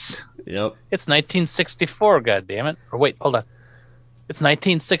times. Yep. It's 1964, goddammit. Or wait, hold on. It's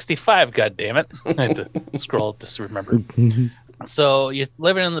 1965, goddammit. I had to scroll just to remember. So you're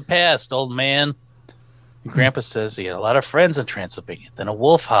living in the past, old man. And Grandpa says he had a lot of friends in Transylvania. Then a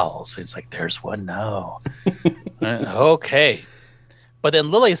wolf howls. He's like, there's one now. Okay. But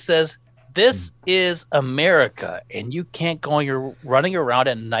then Lily says, this is America, and you can't go you're running around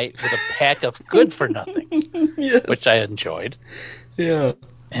at night with a pack of good-for-nothings, Yes. which I enjoyed. Yeah.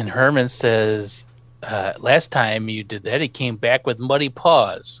 And Herman says, last time you did that, he came back with muddy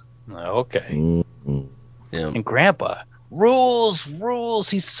paws. Okay. Yeah. And Grandpa, rules.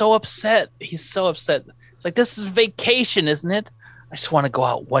 He's so upset. It's like, this is vacation, isn't it? I just want to go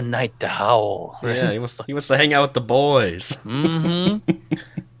out one night to howl. Yeah, he wants to hang out with the boys. Mm-hmm.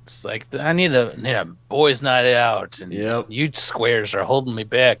 It's like, I need a boys' night out, and Yep. you squares are holding me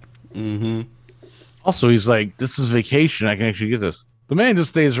back. Mm-hmm. Also, he's like, this is vacation. I can actually get this. The man just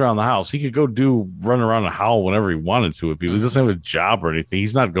stays around the house. He could go run around and howl whenever he wanted to. He doesn't have a job or anything.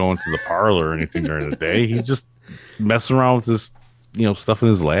 He's not going to the parlor or anything during the day. He's just messing around with this, stuff in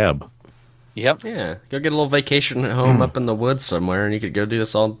his lab. Yep. Yeah. Go get a little vacation at home up in the woods somewhere, and you could go do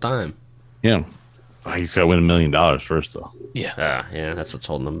this all the time. Yeah. He's got to win $1 million first, though. Yeah. Yeah, that's what's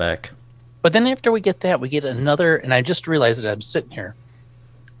holding him back. But then after we get that, we get another, and I just realized that I'm sitting here,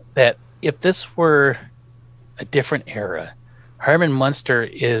 that if this were a different era, Herman Munster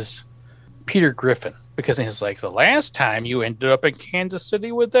is Peter Griffin, because he's like, the last time you ended up in Kansas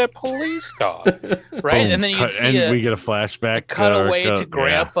City with that police dog, right? Boom. And then you see we get a flashback. cut away yeah. to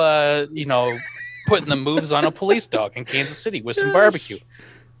Grandpa, putting the moves on a police dog in Kansas City with some barbecue.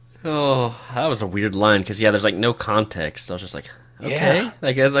 Oh, that was a weird line because there's like no context. I was just like, Okay, Yeah.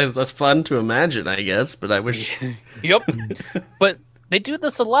 I guess that's fun to imagine. I guess, but I wish. Yep. But they do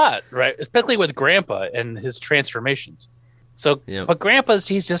this a lot, right? Especially with Grandpa and his transformations. So, Yep. but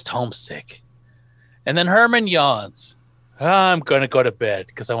he's just homesick. And then Herman yawns. I'm going to go to bed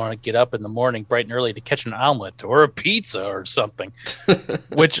because I want to get up in the morning bright and early to catch an omelet or a pizza or something,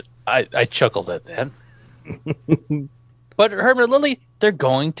 which I chuckled at that. But Herman and Lily, they're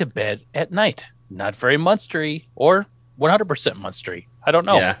going to bed at night. Not very Munstery or 100% Munstery. I don't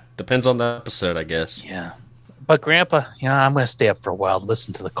know. Yeah, depends on the episode, I guess. Yeah. But Grandpa, I'm going to stay up for a while,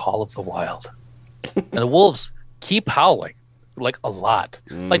 listen to the call of the wild. And the wolves keep howling, like a lot.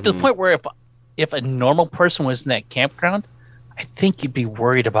 Like to the point where if a normal person was in that campground, I think you'd be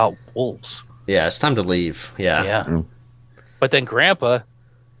worried about wolves. Yeah, it's time to leave. Yeah. Yeah. But then Grandpa,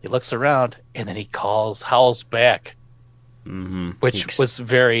 he looks around and then he howls back, which was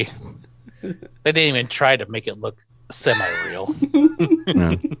very. They didn't even try to make it look semi-real.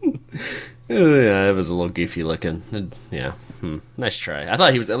 Yeah, it was a little goofy looking. Yeah. Nice try. I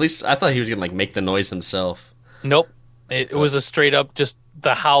thought he was gonna like make the noise himself. Nope. It was a straight up just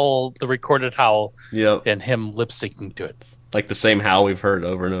the howl, the recorded howl, Yep. and him lip syncing to it. Like the same howl we've heard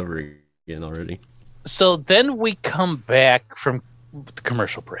over and over again already. So then we come back from the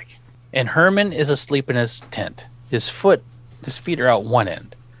commercial break, and Herman is asleep in his tent. His feet are out one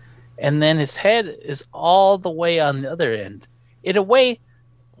end, and then his head is all the way on the other end, in a way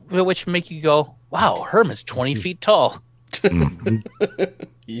which make you go, "Wow, Herman's 20 feet tall."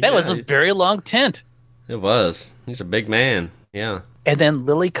 That was a very long tent. It was. He's a big man. Yeah. And then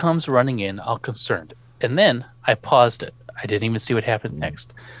Lily comes running in, all concerned. And then I paused it. I didn't even see what happened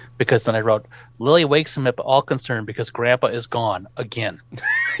next. Because then I wrote, Lily wakes him up all concerned because Grandpa is gone again.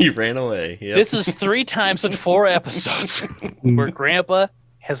 He ran away. Yep. This is 3 times in 4 episodes where Grandpa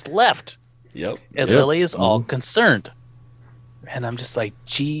has left. Yep. And Lily is all concerned. And I'm just like,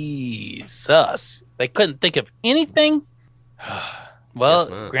 Jesus. They couldn't think of anything?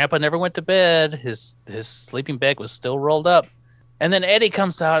 Well, Grandpa never went to bed. His sleeping bag was still rolled up. And then Eddie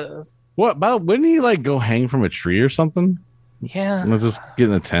comes out. What about? Wouldn't he like go hang from a tree or something? Yeah. And just get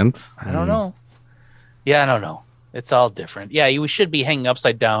in a tent. I don't know. Yeah, I don't know. It's all different. Yeah, we should be hanging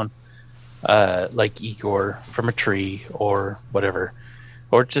upside down, like Igor from a tree or whatever,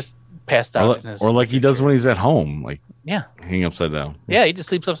 or just passed out. Or like he does when he's at home, like yeah, hang upside down. Yeah, he just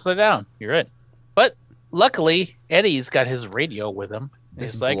sleeps upside down. You're right. But luckily, Eddie's got his radio with him.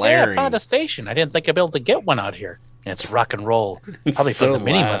 He's like, blaring. "Hey, I found a station. I didn't think I'd be able to get one out here." And it's rock and roll, probably so from the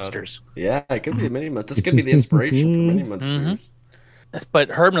Mini loud. Monsters. Yeah, it could be the Mini Monsters. This could be the inspiration for Mini Monsters. But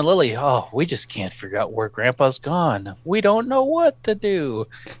Herman and Lily, we just can't figure out where Grandpa's gone. We don't know what to do.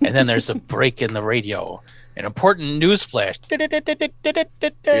 And then there's a break in the radio. An important news flash.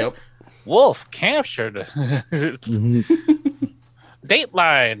 Yep. Wolf captured.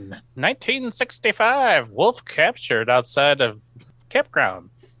 Dateline 1965. Wolf captured outside of campground.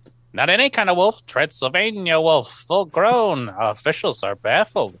 Not any kind of wolf. Transylvania wolf. Full grown. Officials are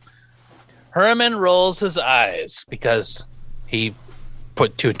baffled. Herman rolls his eyes because he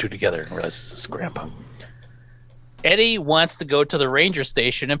put 2 and 2 together and realizes it's Grandpa. Eddie wants to go to the ranger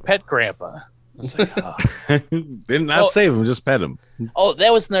station and pet Grandpa. I was like, Did not save him, just pet him. Oh,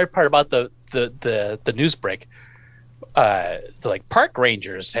 that was another part about the news break. Like park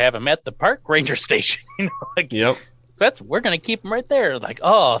rangers have him at the park ranger station. Like, yep. We're gonna keep him right there. Like,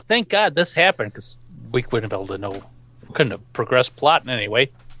 oh, thank God this happened because we wouldn't be able to know, couldn't have progressed plot in any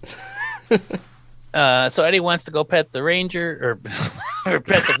way. So Eddie wants to go pet the ranger or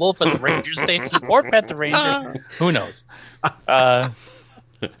pet the wolf at the ranger station or pet the ranger. Who knows?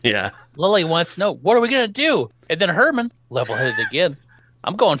 Yeah. Lily wants to know, what are we going to do? And then Herman, level-headed again,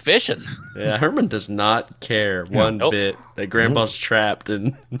 I'm going fishing. Yeah, Herman does not care one bit that Grandpa's trapped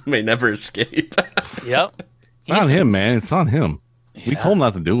and may never escape. Yep. It's on him, man. It's on him. Yeah. We told him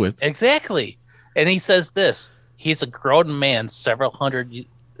not to do it. Exactly. And he says this. He's a grown man, several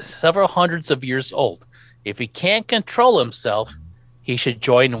hundreds of years old. If he can't control himself, he should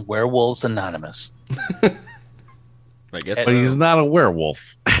join Werewolves Anonymous. I guess But he's not a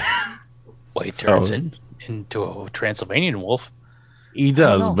werewolf. Well, he turns into a Transylvanian wolf. He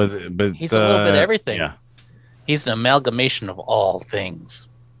does, but he's a little bit of everything. Yeah. He's an amalgamation of all things.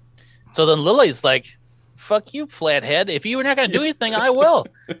 So then Lily's like, fuck you, flathead. If you're not going to do anything, I will.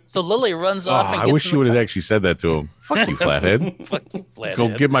 So Lily runs off and I gets wish you would have actually said that to him. Fuck you, flathead. Fuck you, flathead.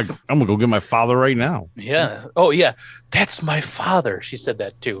 I'm gonna go get my father right now. Yeah. Oh, yeah. That's my father. She said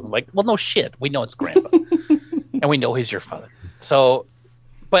that too. I'm like, well, no shit. We know it's Grandpa. And we know he's your father. So,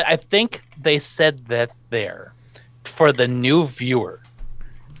 but I think they said that there for the new viewer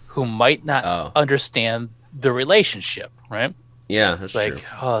who might not understand the relationship, right? Yeah, that's like, true.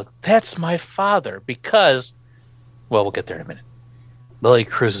 oh, that's my father. Because, well, we'll get there in a minute. Lily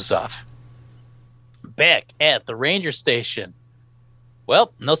cruises off. Back at the ranger station.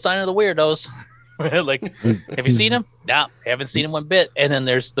 Well, no sign of the weirdos. Like, have you seen him? No, haven't seen him one bit. And then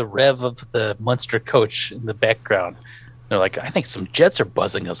there's the rev of the Munster coach in the background. They're like, I think some jets are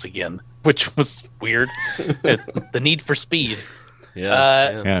buzzing us again, which was weird. The need for speed.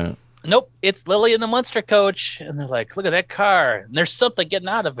 Yeah. Nope, it's Lily and the Munster coach. And they're like, look at that car. And there's something getting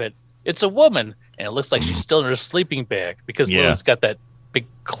out of it. It's a woman. And it looks like she's still in her sleeping bag because Lily's got that big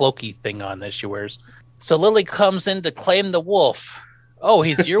cloaky thing on that she wears. So Lily comes in to claim the wolf. Oh,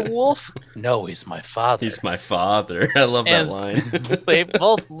 he's your wolf? No, he's my father. He's my father. I love that line. They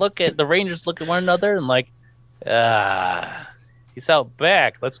both the Rangers look at one another and like, he's out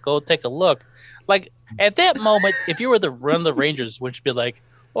back. Let's go take a look. Like, at that moment, if you were the run the Rangers, would you be like,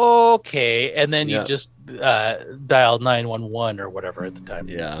 okay, and then you just dial 911 or whatever at the time.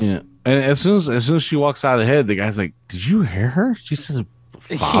 Yeah. And as soon as she walks out ahead, the guy's like, "Did you hear her? She says,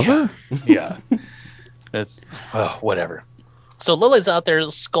 father." Yeah. It's whatever. So Lily's out there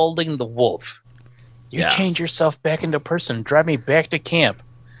scolding the wolf. You change yourself back into person. Drive me back to camp.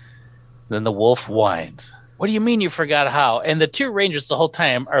 Then the wolf whines. What do you mean you forgot how? And the two Rangers the whole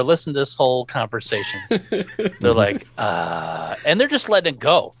time are listening to this whole conversation. They're like, and they're just letting it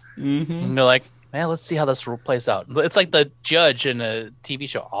go. Mm-hmm. And they're like, man, let's see how this plays out. It's like the judge in a TV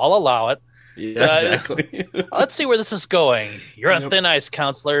show. I'll allow it. Yeah, exactly. Let's see where this is going. You're on thin ice,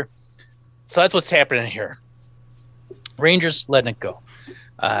 counselor. So that's what's happening here. Rangers letting it go.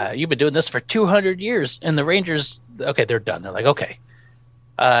 You've been doing this for 200 years. And the Rangers, okay, they're done. They're like, okay.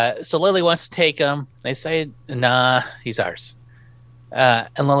 So Lily wants to take him. They say, nah, he's ours.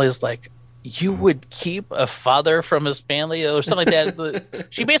 And Lily's like, you would keep a father from his family or something like that.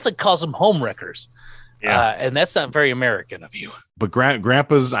 She basically calls them homewreckers. Yeah. And that's not very American of you. But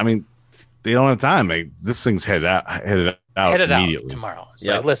grandpas, I mean, they don't have time. This thing's headed out immediately. Out tomorrow.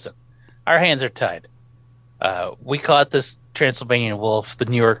 So listen, our hands are tied. We caught this Transylvanian wolf. The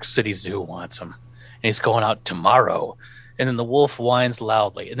New York City Zoo wants him. And he's going out tomorrow. And then the wolf whines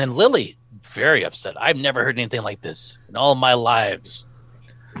loudly. And then Lily, very upset. I've never heard anything like this in all my lives.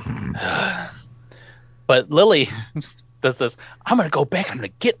 But Lily does this. I'm going to go back. I'm going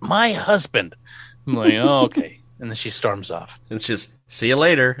to get my husband. I'm like, oh, okay. And then she storms off. And she's, see you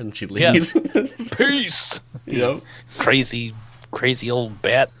later. And she leaves. Peace. Crazy old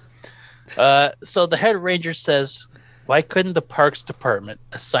bat. So the head ranger says, why couldn't the Parks Department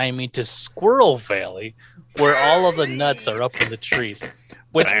assign me to Squirrel Valley where all of the nuts are up in the trees?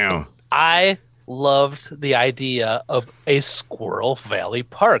 Which I loved the idea of a Squirrel Valley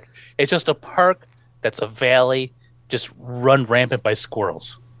park. It's just a park that's a valley just run rampant by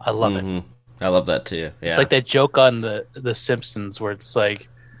squirrels. I love it. I love that too. Yeah. It's like that joke on the Simpsons where it's like,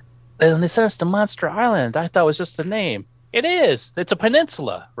 and they sent us to Monster Island. I thought it was just the name. It is. It's a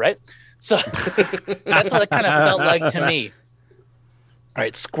peninsula, right? So that's what it kind of felt like to me. All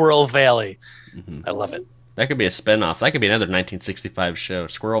right, Squirrel Valley. Mm-hmm. I love it. That could be a spinoff. That could be another 1965 show,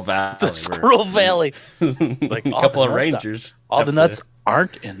 Squirrel Valley. The Squirrel Valley. Like a couple of Rangers. All the nuts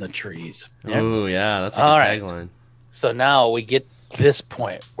aren't in the trees. Oh, yeah, that's a good tagline. So now we get this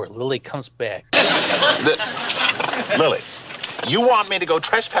point where Lily comes back. Lily, you want me to go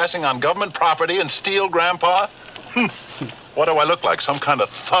trespassing on government property and steal Grandpa? What do I look like, some kind of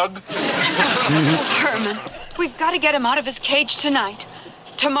thug? Herman, we've got to get him out of his cage tonight.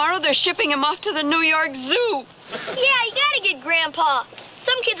 Tomorrow they're shipping him off to the New York Zoo. Yeah, you gotta get Grandpa.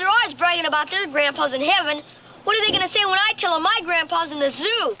 Some kids are always bragging about their grandpas in heaven. What are they gonna say when I tell them my grandpa's in the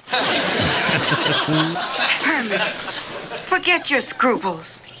zoo? Herman, forget your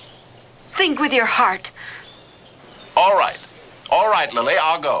scruples. Think with your heart. All right, Lily,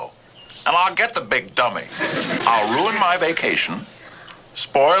 I'll go. And I'll get the big dummy. I'll ruin my vacation,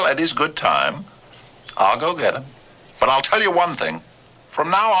 spoil Eddie's good time. I'll go get him. But I'll tell you one thing. From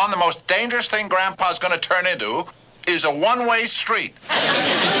now on, the most dangerous thing Grandpa's going to turn into is a one-way street.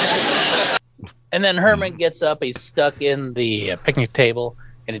 And then Herman gets up. He's stuck in the picnic table,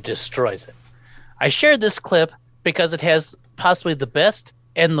 and it destroys it. I shared this clip because it has possibly the best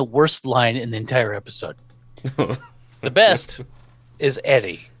and the worst line in the entire episode. The best is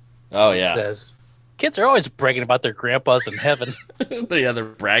Eddie. Oh, yeah. Says, kids are always bragging about their grandpas in heaven. They're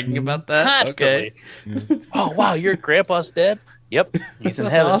bragging about that? Constantly. Okay. Oh, wow, your grandpa's dead? Yep, he's in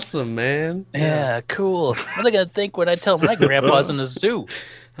heaven. That's awesome, man. Yeah, cool. What are they going to think when I tell my grandpa's in the zoo?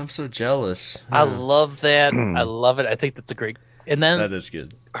 I'm so jealous. I love that. I love it. I think that's a great... And then that is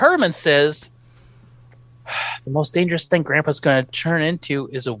good. Herman says, the most dangerous thing Grandpa's going to turn into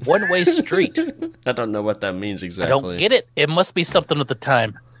is a one-way street. I don't know what that means exactly. I don't get it. It must be something at the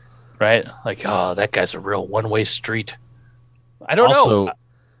time, right? Like, oh, that guy's a real one-way street. I don't know.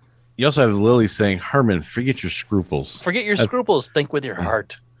 You also have Lily saying, Herman, forget your scruples. Forget your scruples. Think with your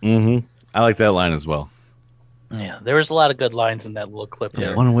heart. Mm-hmm. I like that line as well. Yeah, there was a lot of good lines in that little clip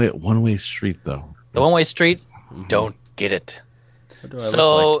there. One-way street, though. The one-way street, don't get it.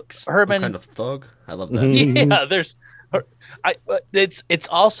 So Herman, what kind of thug? I love that. Yeah, there's. It's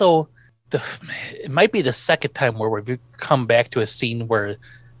also it might be the second time where we've come back to a scene where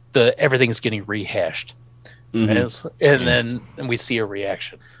everything's getting rehashed, and then we see a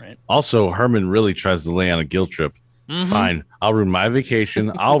reaction. Right. Also, Herman really tries to lay on a guilt trip. Fine, I'll ruin my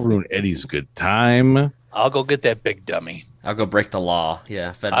vacation. I'll ruin Eddie's good time. I'll go get that big dummy. I'll go break the law.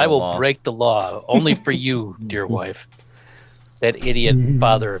 Yeah, I will break the law only for you, dear wife. That idiot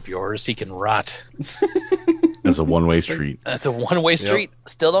father of yours, he can rot. That's a one-way street. That's a one-way street. Yep.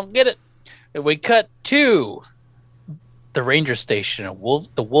 Still don't get it. And we cut to the ranger station.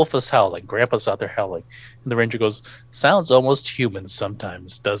 The wolf is howling. Grandpa's out there howling. And the ranger goes, sounds almost human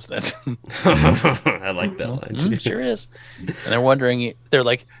sometimes, doesn't it? I like that line, too. Sure is. And they're wondering, they're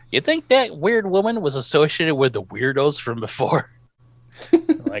like, you think that weird woman was associated with the weirdos from before?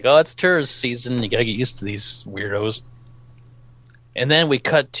 Like, oh, it's tourist season. You got to get used to these weirdos. And then we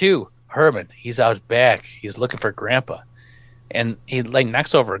cut to Herman. He's out back. He's looking for Grandpa. And he like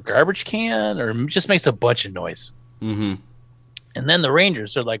knocks over a garbage can or just makes a bunch of noise. Mm-hmm. And then the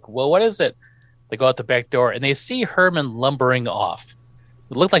Rangers are like, well, what is it? They go out the back door and they see Herman lumbering off.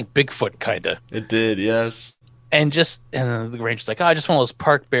 It looked like Bigfoot, kind of. It did, yes. And the Ranger's like, oh, just one of those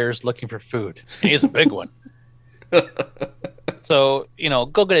park bears looking for food. And he's a big one. So,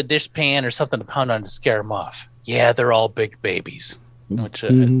 go get a dishpan or something to pound on to scare him off. Yeah, they're all big babies. Which,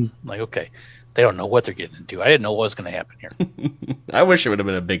 like, okay, they don't know what they're getting into. I didn't know what was going to happen here. I wish it would have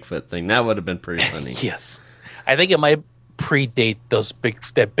been a Bigfoot thing. That would have been pretty funny. Yes, I think it might predate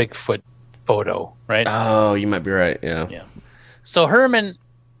that Bigfoot photo, right? Oh, you might be right. Yeah. Yeah. So Herman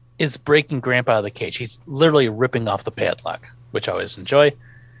is breaking Grandpa out of the cage. He's literally ripping off the padlock, which I always enjoy.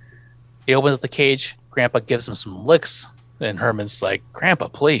 He opens the cage. Grandpa gives him some licks. And Herman's like, Grandpa,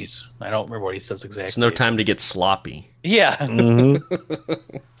 please. I don't remember what he says exactly. There's no time to get sloppy. Yeah. Mm-hmm.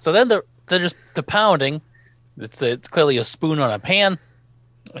 So then they're just the pounding. It's clearly a spoon on a pan.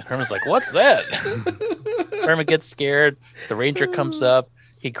 And Herman's like, what's that? Herman gets scared. The ranger comes up.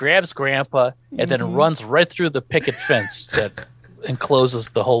 He grabs Grandpa and then runs right through the picket fence that encloses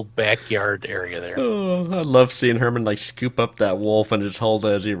the whole backyard area there. Oh, I love seeing Herman like scoop up that wolf and just hold it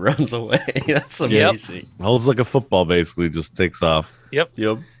as he runs away. That's amazing. Yep. Holds like a football, basically, just takes off. Yep.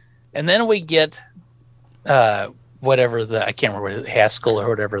 And then we get whatever I can't remember, Haskell or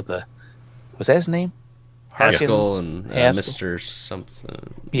whatever was that his name? Haskell and Mr.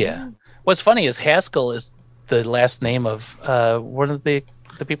 something. Yeah. What's funny is Haskell is the last name of one of the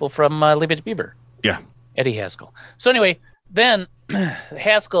people from Leave It to Beaver. Yeah. Eddie Haskell. So anyway, then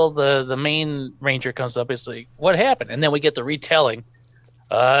Haskell, the main ranger, comes up. He's like, what happened? And then we get the retelling.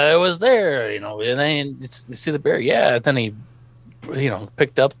 I was there, and then you see the bear. Yeah. And then he,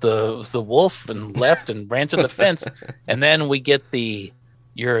 picked up the wolf and left and ran to the fence. And then we get the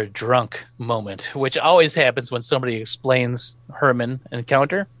you're a drunk moment, which always happens when somebody explains Herman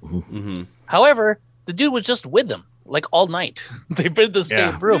encounter. Mm-hmm. However, the dude was just with them like all night. They've been in the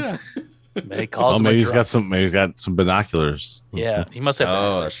same room. Yeah. He calls him maybe he's got some binoculars. Yeah, he must have.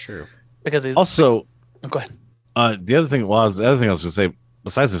 Oh, that's true. Because he's also. Go ahead. The other thing I was going to say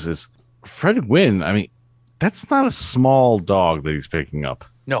besides this is Fred Gwynn. I mean, that's not a small dog that he's picking up.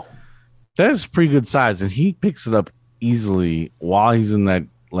 No, that is pretty good size, and he picks it up easily while he's in that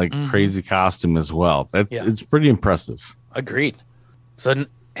crazy costume as well. It's pretty impressive. Agreed. So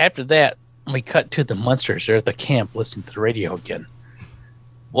after that, we cut to the Munsters. They're at the camp listening to the radio again.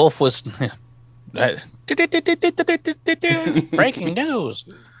 Wolf was breaking news.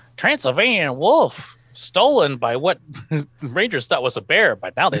 Transylvanian wolf stolen by what Rangers thought was a bear,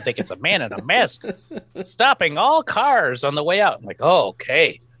 but now they think it's a man in a mask, stopping all cars on the way out. I'm like, oh,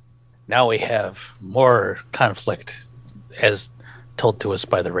 okay. Now we have more conflict as told to us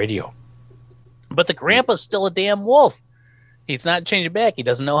by the radio. But the grandpa's still a damn wolf. He's not changing back. He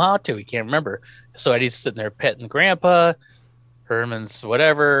doesn't know how to. He can't remember. So Eddie's sitting there petting Grandpa. Herman's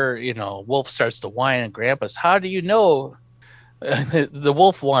whatever, Wolf starts to whine, and Grandpa's, how do you know? The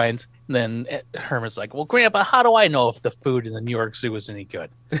wolf whines, and then Herman's like, well, Grandpa, how do I know if the food in the New York Zoo is any good?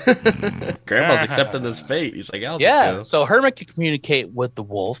 Grandpa's accepting his fate. He's like, I'll just go. So Herman can communicate with the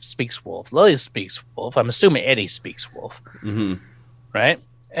wolf, speaks wolf. Lily speaks wolf. I'm assuming Eddie speaks wolf. Mm-hmm. Right?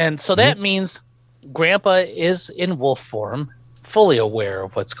 And so that means Grandpa is in wolf form, fully aware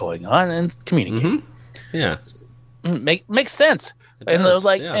of what's going on and communicating. Yeah, makes sense. And does,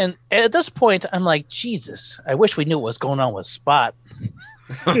 and at this point, I'm like, Jesus, I wish we knew what was going on with Spot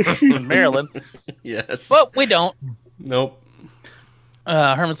in Maryland. Yes, but we don't. Nope.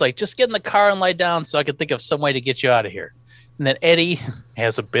 Herman's like, just get in the car and lie down so I can think of some way to get you out of here. And then Eddie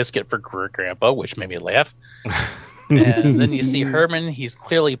has a biscuit for Grandpa, which made me laugh. And then you see Herman. He's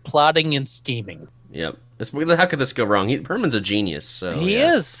clearly plotting and scheming. Yep. How could this go wrong? Herman's a genius. So he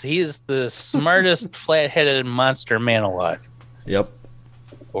is. He is the smartest flat-headed monster man alive. Yep.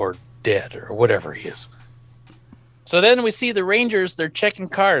 Or dead, or whatever he is. So then we see the Rangers. They're checking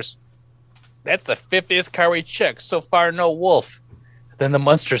cars. That's the 50th car we checked. So far, no wolf. Then the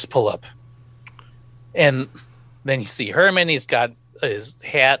monsters pull up. And then you see Herman. He's got his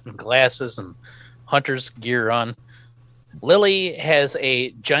hat and glasses and hunter's gear on. Lily has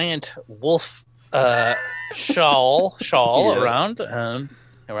a giant wolf shawl around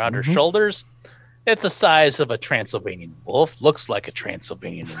her shoulders. It's the size of a Transylvanian wolf. Looks like a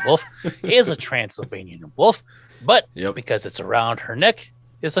Transylvanian wolf. Is a Transylvanian wolf. But because it's around her neck,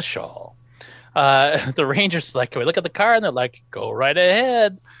 is a shawl. The Rangers like, can we look at the car? And they're like, go right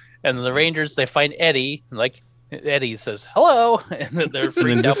ahead. And the Rangers, they find Eddie. And like Eddie says, hello. And they're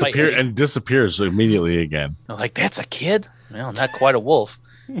freaked out by Eddie. And disappears immediately again. They're like, that's a kid? Well, not quite a wolf.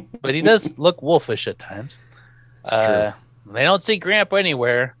 But he does look wolfish at times. They don't see Grandpa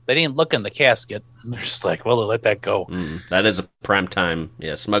anywhere. They didn't look in the casket. They're just like, well, let that go. That is a prime time,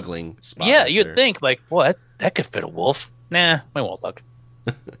 smuggling spot. Yeah, you'd think, like, what? That could fit a wolf. Nah, we won't look.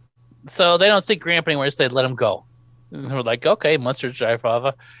 So they don't see Grandpa anywhere, so they let him go. And we're like, okay, monsters drive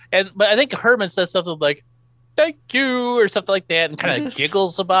off. But I think Herman says something like, thank you, or something like that, and kind of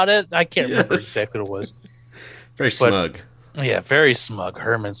giggles about it. I can't remember exactly what it was. Very smug. Yeah, very smug.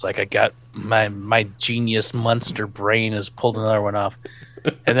 Herman's like, I got my genius monster brain has pulled another one off.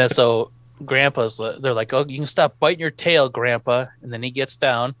 And then so they're like, oh, you can stop biting your tail, Grandpa. And then he gets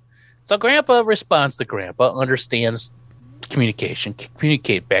down. So Grandpa responds to Grandpa, understands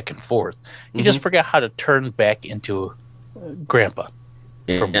communicate back and forth. He just forgot how to turn back into Grandpa.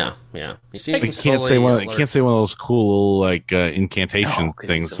 Yeah. He can't say one of those cool like incantation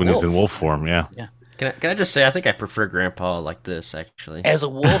things when he's in wolf form. Yeah. Can I just say I think I prefer Grandpa like this actually. As a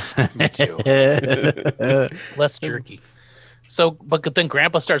wolf, me too. Less jerky. So, but then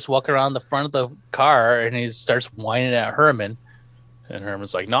Grandpa starts walking around the front of the car and he starts whining at Herman. And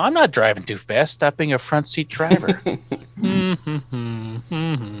Herman's like, no, I'm not driving too fast. Stop being a front seat driver.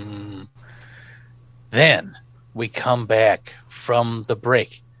 Then we come back from the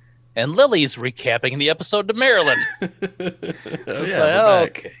break. And Lily's recapping the episode to Marilyn.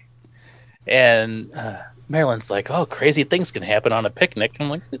 Okay. And Marilyn's like, oh, crazy things can happen on a picnic. I'm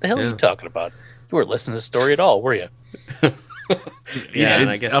like, what the hell are you talking about? You weren't listening to the story at all, were you? And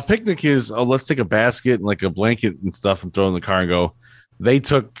I guess a picnic is, let's take a basket and like a blanket and stuff and throw in the car and go. They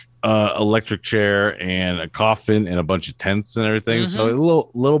took electric chair and a coffin and a bunch of tents and everything. So a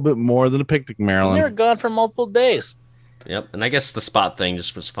little bit more than a picnic, Marilyn. They were gone for multiple days. Yep. And I guess the Spot thing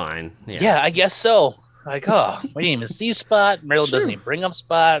just was fine. Yeah, I guess so. Like, oh, we didn't even see Spot. Marilyn doesn't even bring up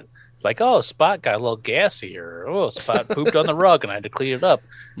Spot. Like, oh, Spot got a little gassy, or oh, Spot pooped on the rug and I had to clean it up.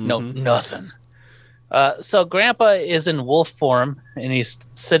 No, nothing. So Grandpa is in wolf form and he's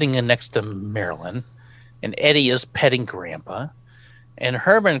sitting in next to Marilyn, and Eddie is petting Grandpa, and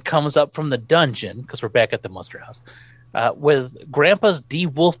Herman comes up from the dungeon because we're back at the monster house with Grandpa's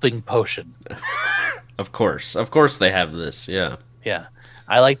de-wolfing potion. Of course they have this. Yeah.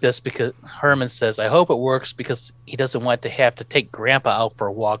 I like this because Herman says, I hope it works because he doesn't want to have to take Grandpa out for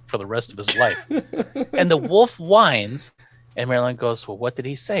a walk for the rest of his life. And the wolf whines, and Marilyn goes, well, what did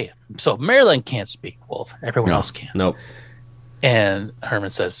he say? So Marilyn can't speak wolf. Everyone else can. Nope. And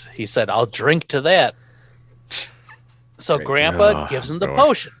Herman says, he said, I'll drink to that. So Grandpa gives him the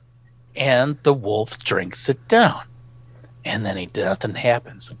potion, and the wolf drinks it down. And then nothing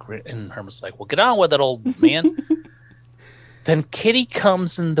happens. And Herman's like, well, get on with it, old man. Then Kitty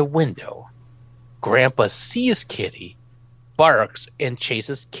comes in the window. Grandpa sees Kitty, barks, and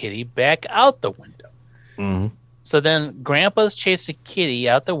chases Kitty back out the window. So then Grandpa's chasing Kitty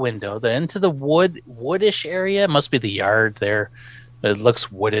out the window, then into the woodish area. It must be the yard there. It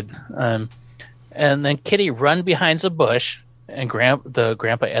looks wooded. And then Kitty run behind the bush, and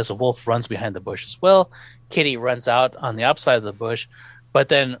Grandpa as a wolf runs behind the bush as well. Kitty runs out on the outside of the bush, but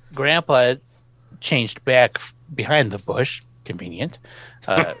then Grandpa changed back behind the bush. Convenient.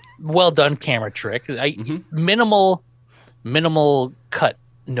 Well done camera trick. Minimal cut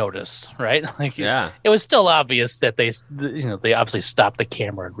notice, right? Like, it was still obvious that they obviously stopped the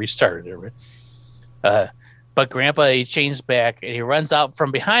camera and restarted it. Right? But Grandpa, he changed back and he runs out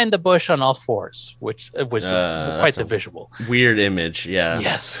from behind the bush on all fours, which was quite the visual. Weird image, yeah.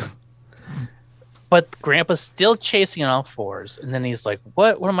 Yes. But Grandpa's still chasing on all fours, and then he's like,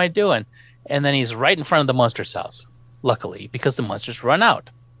 What am I doing? And then he's right in front of the monster's house, luckily, because the monsters run out.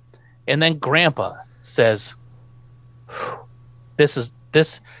 And then Grandpa says,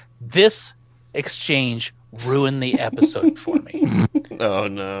 This exchange ruined the episode for me. Oh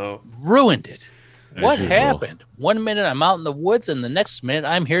no. Ruined it. As What usual. happened? 1 minute I'm out in the woods, and the next minute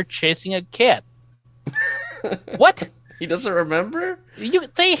I'm here chasing a cat. What? He doesn't remember?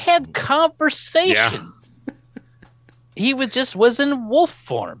 They had conversation. He was in wolf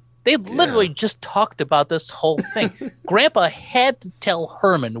form. They literally just talked about this whole thing. Grandpa had to tell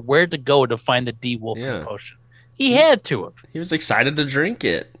Herman where to go to find the de-wolfing potion. He had to have. He was excited to drink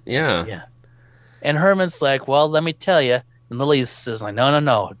it. Yeah. Yeah. And Herman's like, well, let me tell you. And Lily says, like,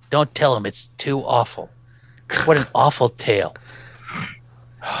 no. Don't tell him. It's too awful. What an awful tale.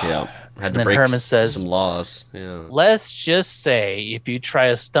 Yeah. Had And to then break Herman says, some laws. Yeah. let's just say if you try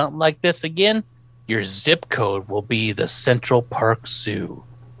a stunt like this again, your zip code will be the Central Park Zoo.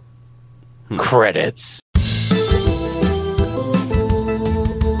 Credits.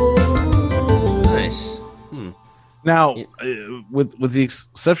 Nice. Now, with the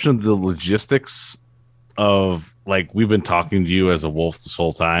exception of the logistics of like we've been talking to you as a wolf this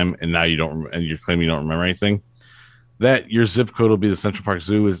whole time, and now you don't, and you're claiming you don't remember anything. That your zip code will be the Central Park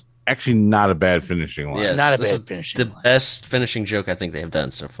Zoo is actually not a bad finishing line. Yes, Not a this bad is finishing the line. best finishing joke I think they have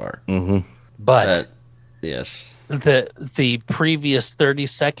done so far. Mm-hmm. But Yes. the previous 30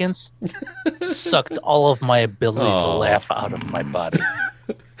 seconds sucked all of my ability to laugh out of my body.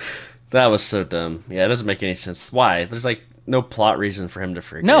 That was so dumb. Yeah, it doesn't make any sense. Why? There's like no plot reason for him to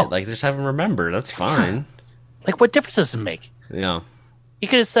forget. No. Like just have him remember. That's fine. Like, what difference does it make? Yeah. He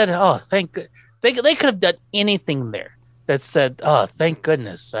could have said, "Oh, thank." They could have done anything there that said, "Oh, thank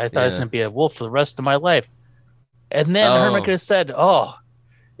goodness. I thought I was going to be a wolf for the rest of my life." And then Herman could have said, "Oh,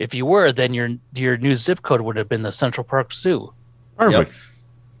 if you were, then your new zip code would have been the Central Park Zoo." Perfect.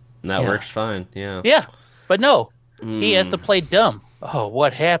 And that works fine. Yeah. Yeah, but no, he has to play dumb. Oh,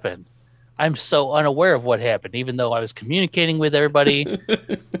 what happened? I'm so unaware of what happened, even though I was communicating with everybody.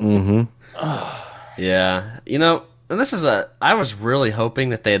 Mm-hmm. Yeah. You know, and this is I was really hoping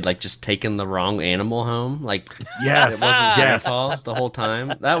that they had like just taken the wrong animal home. Like Yes. it wasn't Yes. Grandpa the whole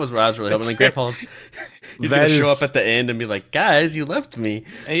time. That was what I was really hoping. Like Grandpa's he's That gonna show is- up at the end and be like, guys, you left me.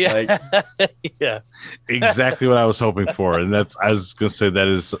 Yeah, Like, yeah. Exactly what I was hoping for, and I was gonna say that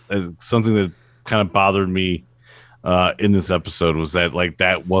is something that kind of bothered me in this episode was that like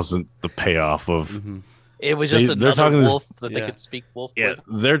that wasn't the payoff of. It was just they're another talking wolf this- that they could speak wolf Yeah,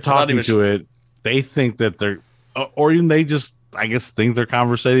 with. they're talking even- to it. They think that they're, or even they just, I guess, think they're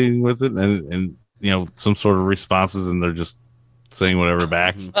conversating with it, and you know, some sort of responses, and they're just saying whatever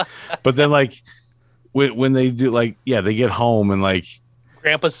back. But then, like, when they do, like, yeah, they get home and like,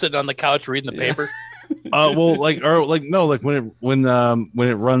 Grandpa's sitting on the couch reading the paper. well, like, or like, no, like when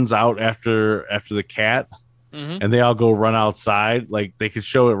it runs out after the cat. Mhm. And they all go run outside. Like they could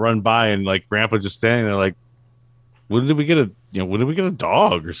show it run by, and like Grandpa just standing there, like, when did we get a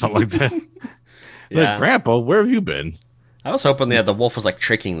dog or something like that? Yeah. Like, Grandpa, where have you been? I was hoping the wolf was like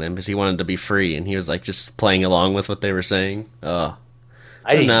tricking them because he wanted to be free and he was like just playing along with what they were saying. I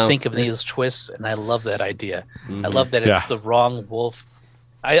didn't know. think of these twists, and I love that idea. I love that it's Yeah. the wrong wolf.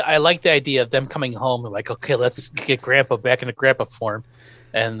 I like the idea of them coming home and like, okay, let's get Grandpa back into Grandpa form.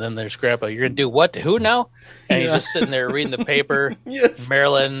 And then there's Grandpa. You're gonna do what to who now? And he's just sitting there reading the paper. Yes.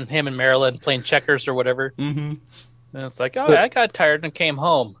 Him and Marilyn playing checkers or whatever. Mm-hmm. And it's like, oh, I got tired and came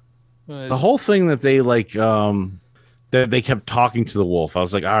home. The whole thing that they like, that they kept talking to the wolf. I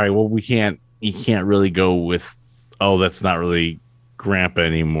was like, all right, well, you can't really go with, oh, that's not really Grandpa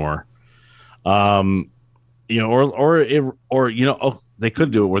anymore. You know, or you know, oh, they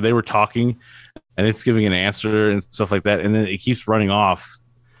could do it where they were talking and it's giving an answer and stuff like that, and then it keeps running off.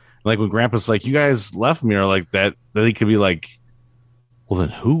 Like when Grandpa's like, "You guys left me," or like that, then he could be like, "Well, then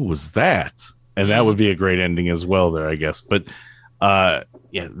who was that?" And that would be a great ending as well, there, I guess. But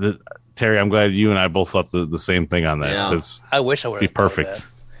yeah, Terry, I'm glad you and I both thought the same thing on that. Yeah. That's I wish I would be have perfect.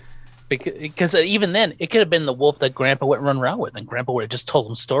 because even then it could have been the wolf that Grandpa went run around with, and Grandpa would have just told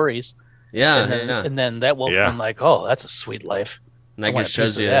him stories. Yeah, And then that wolf Yeah. been like, "Oh, that's a sweet life." And I that want just a piece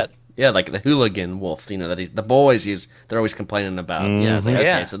shows of you that. Yeah, like the hooligan wolf, you know, that the boys they're always complaining about. Yeah, it's like, okay,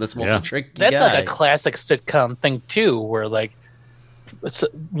 Yeah. so this wolf's Yeah. a tricky That's guy. like a classic sitcom thing too, where like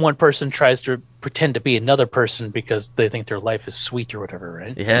one person tries to pretend to be another person because they think their life is sweet or whatever,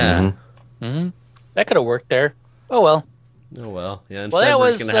 right? Yeah. Mm-hmm. That could have worked there. Oh well. Oh well, yeah. Instead, Well, that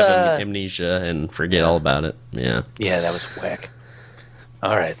we're just was, gonna have amnesia and forget all about it. Yeah. Yeah, that was whack.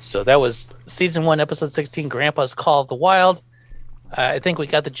 All right, so that was season 1, episode 16, Grandpa's Call of the Wild. I think we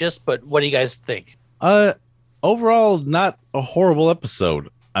got the gist, but what do you guys think? Overall, not a horrible episode.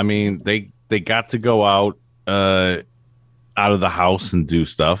 I mean, they got to go out of the house and do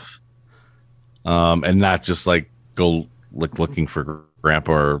stuff, and not just like go like looking for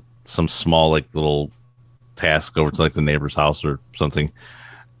Grandpa or some small like little task over to like the neighbor's house or something.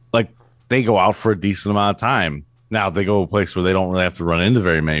 Like they go out for a decent amount of time. Now they go to a place where they don't really have to run into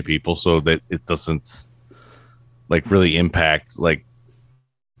very many people, so that it doesn't like really impact like,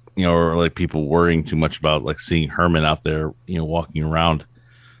 you know, or like people worrying too much about like seeing Herman out there, you know, walking around,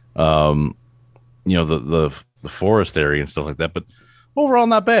 you know, the forest area and stuff like that. But overall,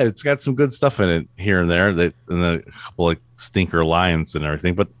 not bad. It's got some good stuff in it here and there, that and a couple like stinker lions and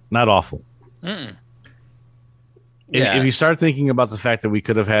everything, but not awful. Mm. If you start thinking about the fact that we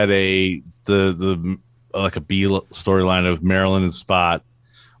could have had the like a B storyline of Marilyn and Spot,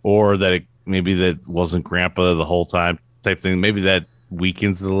 or that maybe that wasn't Grandpa the whole time type thing, maybe that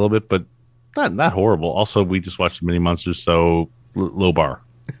weakens it a little bit, but not horrible. Also, we just watched Mini Monsters, so low bar.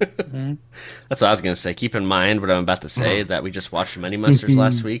 Mm-hmm. That's what I was gonna say. Keep in mind what I'm about to say, that we just watched Mini Monsters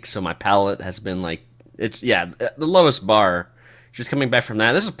last week, so my palate has been like, it's the lowest bar. Just coming back from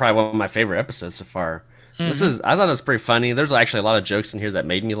that, this is probably one of my favorite episodes so far. I thought it was pretty funny. There's actually a lot of jokes in here that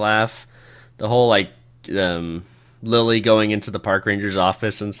made me laugh. The whole like Lily going into the park ranger's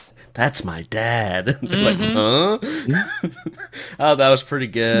office and that's my dad. Like, huh? Oh, that was pretty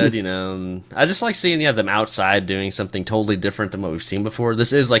good. You know, I just like seeing them outside doing something totally different than what we've seen before.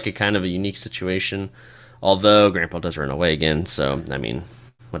 This is like a kind of a unique situation, although Grandpa does run away again. So I mean,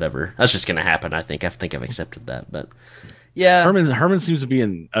 whatever. That's just gonna happen. I think I've accepted that, but. Yeah, Herman seems to be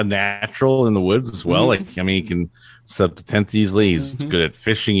a natural in the woods as well. Like, I mean, he can set up the tent easily. He's good at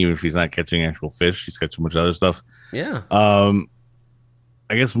fishing, even if he's not catching actual fish. He's got so much other stuff. Yeah.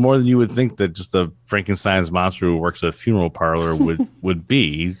 I guess more than you would think that just a Frankenstein's monster who works at a funeral parlor would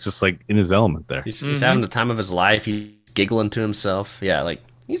be. He's just like in his element there. He's having the time of his life. He's giggling to himself. Yeah, like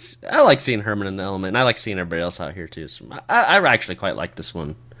I like seeing Herman in the element. And I like seeing everybody else out here too. So I actually quite like this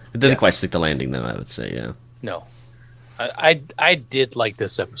one. It didn't quite stick the landing, though. I would say, yeah. No. I did like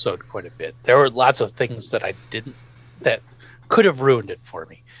this episode quite a bit. There were lots of things that that could have ruined it for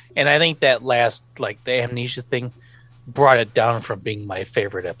me. And I think that last, like the amnesia thing, brought it down from being my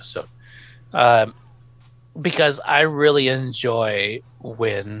favorite episode. Because I really enjoy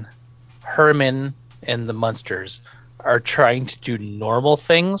when Herman and the Munsters are trying to do normal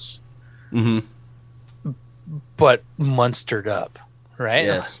things, but Munstered up, right?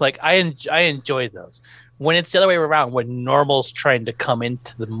 Yes. Like I enjoy those. When it's the other way around, when normal's trying to come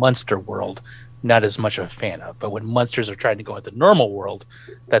into the Munster world, not as much of a fan of. But when Munsters are trying to go into the normal world,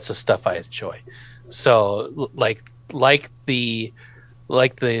 that's the stuff I enjoy. So like the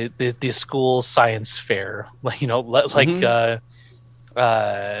school science fair, you know,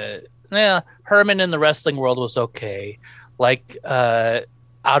 Herman in the wrestling world was okay. Like out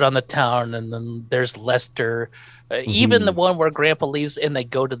on the town, and then there's Lester. Even the one where Grandpa leaves and they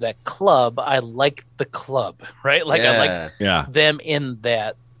go to that club, I like the club, right? Like I like them in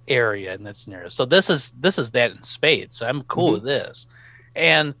that area in that scenario. So this is that in spades. I'm cool with this.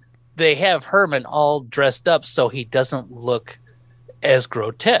 And they have Herman all dressed up so he doesn't look as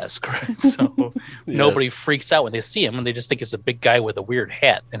grotesque, right? So nobody freaks out when they see him, and they just think it's a big guy with a weird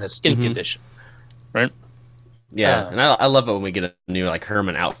hat and a skin condition, right? Yeah, and I love it when we get a new like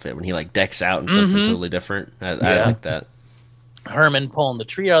Herman outfit when he like decks out in something totally different. I like that. Herman pulling the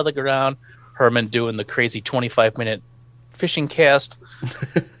tree out of the ground. Herman doing the crazy 25-minute fishing cast.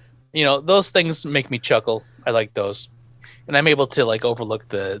 You know, those things make me chuckle. I like those, and I'm able to like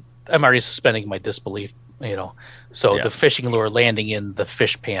overlook I'm already suspending my disbelief. You know, so the fishing lure landing in the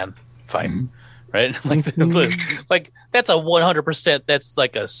fish pan, fine. Right? Like that's a 100%. That's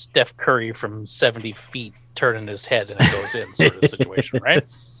like a Steph Curry from 70 feet turning his head and it goes in sort of situation, right?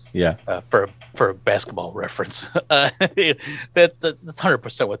 Yeah. For a basketball reference, that's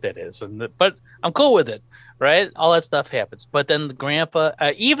 100% what that is. But I'm cool with it, right? All that stuff happens. But then the grandpa,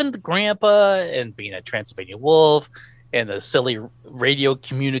 and being a Transylvania wolf, and the silly radio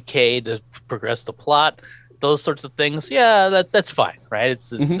communique to progress the plot. Those sorts of things, that's fine, right?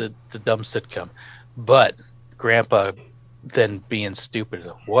 It's a dumb sitcom, but Grandpa then being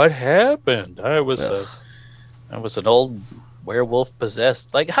stupid. What happened? I was an old werewolf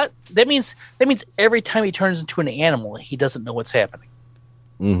possessed. Like that means every time he turns into an animal, he doesn't know what's happening.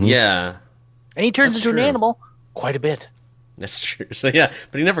 Yeah, and he turns into an animal quite a bit. That's true. So yeah,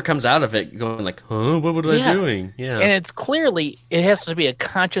 but he never comes out of it going like, "Huh? What was I doing?" Yeah, and it's clearly it has to be a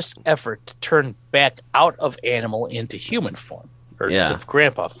conscious effort to turn back out of animal into human form or to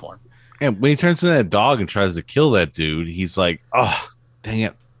grandpa form. And when he turns into that dog and tries to kill that dude, he's like, "Oh, dang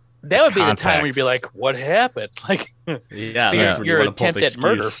it!" That would be the time where you'd be like, "What happened?" Like, your attempt at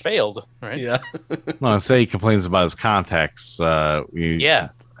murder failed, right? Yeah. No, instead he complains about his contacts. I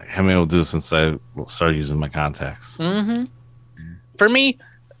haven't been able to do since I started using my contacts. Mm-hmm. For me,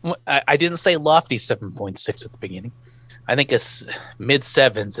 I didn't say lofty 7.6 at the beginning. I think it's mid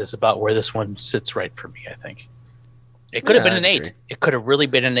sevens is about where this one sits right for me. I think it could have been an 8. It could have really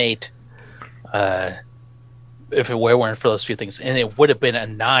been an 8. If it weren't for those few things, and it would have been a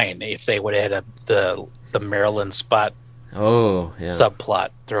 9 if they would have had the Maryland spot subplot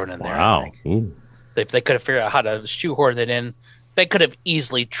thrown in there. Wow. If they could have figured out how to shoehorn it in, they could have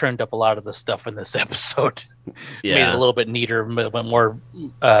easily trimmed up a lot of the stuff in this episode. Made it a little bit neater, more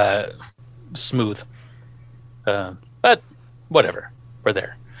smooth. But whatever, we're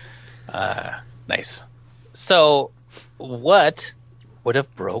there. Nice. So, what would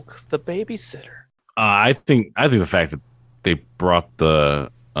have broke the babysitter? I think the fact that they brought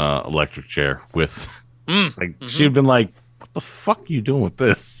the electric chair with, she'd been like, "What the fuck are you doing with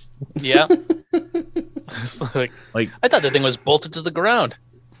this?" Yeah, like I thought the thing was bolted to the ground.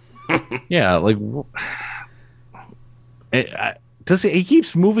 Yeah, like he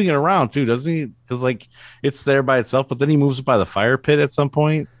keeps moving it around too, doesn't he? Because like it's there by itself, but then he moves it by the fire pit at some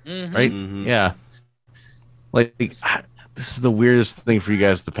point, right? Mm-hmm. Yeah, like. This is the weirdest thing for you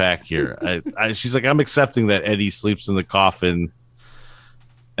guys to pack here. She's like, I'm accepting that Eddie sleeps in the coffin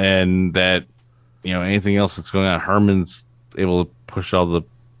and that, anything else that's going on. Herman's able to push all the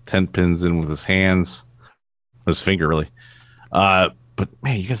tent pins in with his hands, his finger, really. But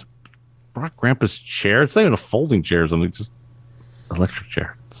man, you guys brought Grandpa's chair. It's not even a folding chair or something, just electric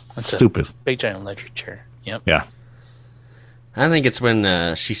chair. That's stupid. Big giant electric chair. Yep. Yeah. I think it's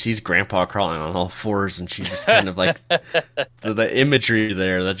when she sees Grandpa crawling on all fours, and she just kind of like the imagery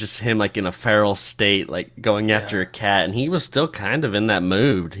there. That just him like in a feral state, like going after a cat, and he was still kind of in that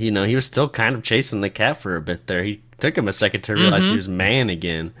mood. He was still kind of chasing the cat for a bit there. He took him a second to realize he was man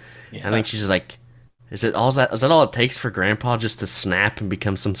again. Yeah. I think she's just like, is that all it takes for Grandpa just to snap and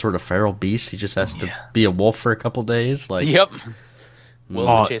become some sort of feral beast? He just has to be a wolf for a couple days. Like, yep,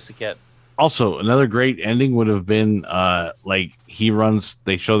 will chase the cat. Also, another great ending would have been like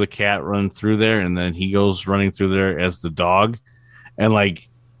they show the cat run through there, and then he goes running through there as the dog, and like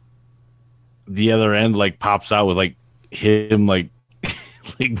the other end like pops out with like him like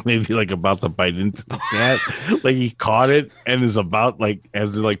maybe like about to bite into the cat. Like he caught it and is about like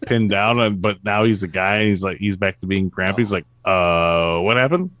as it like pinned down, but now he's a guy and he's back to being Grandpa. He's like, what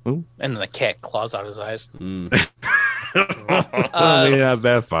happened? Ooh. And then the cat claws out his eyes. Maybe not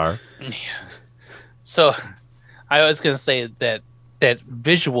that far. Yeah. So I was going to say that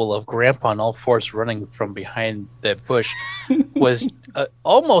visual of Grandpa on all fours running from behind that bush was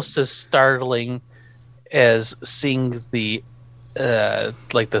almost as startling as seeing the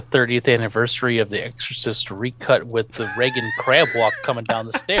like the 30th anniversary of The Exorcist recut with the Reagan crab walk coming down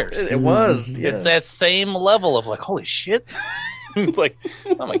the stairs. It was. Yes. It's that same level of like, holy shit. Like,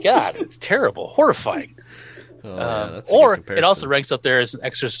 oh my God, it's terrible, horrifying. Or it also ranks up there as an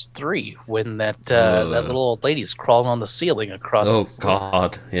Exorcist 3 when that little old lady's crawling on the ceiling across. Oh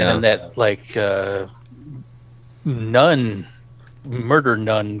God, yeah. And that like murder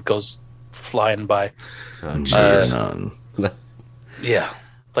nun goes flying by. Oh jeez. Yeah,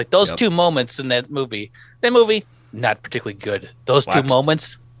 like those two moments in that movie. That movie not particularly good. Those two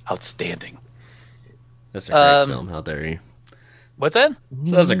moments outstanding. That's a great film. How dare you? What's that?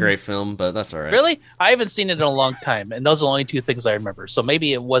 So that's a great film, but that's all right. Really? I haven't seen it in a long time, and those are the only two things I remember. So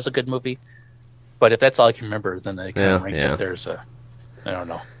maybe it was a good movie, but if that's all I can remember, then it kind of ranks up there as I don't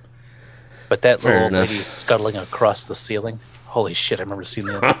know. But that little lady scuttling across the ceiling, holy shit, I remember seeing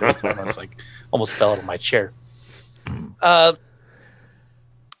that the first time. I was like, almost fell out of my chair.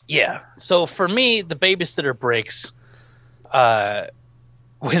 Yeah, so for me, the babysitter breaks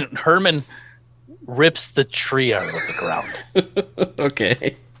when Herman rips the tree out of the ground.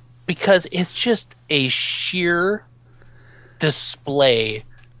 Okay. Because it's just a sheer display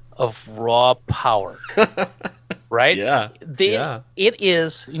of raw power. Right? Yeah. It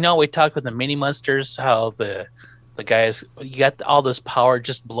is, we talked with the mini monsters, how the guys, you got all this power,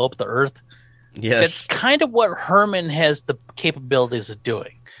 just blow up the earth. Yes. That's kind of what Herman has the capabilities of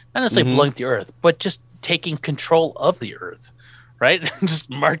doing. Not necessarily blowing the earth, but just taking control of the earth. Right? Just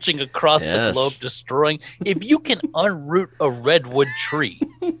marching across the globe, destroying. If you can unroot a redwood tree,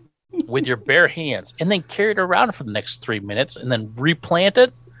 with your bare hands and then carry it around for the next 3 minutes and then replant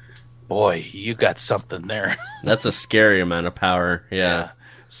it, boy, you got something there. That's a scary amount of power. Yeah.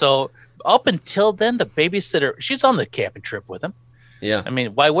 So up until then, the babysitter, she's on the camping trip with him. Yeah. I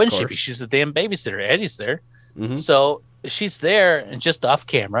mean, why wouldn't she be? She's the damn babysitter. Eddie's there. Mm-hmm. So she's there and just off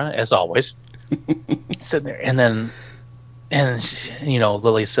camera, as always, sitting there. And she,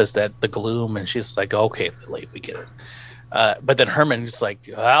 Lily says that the gloom, and she's like, okay, Lily, we get it. But then Herman is like,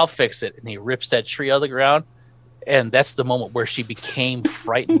 I'll fix it. And he rips that tree out of the ground. And that's the moment where she became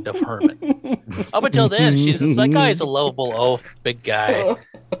frightened of Herman. Up until then, she's just like, oh, he's a lovable oaf, big guy.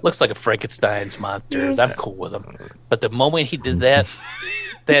 Looks like a Frankenstein's monster. Yes. I'm cool with him. But the moment he did that,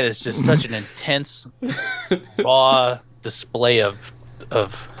 that is just such an intense, raw display of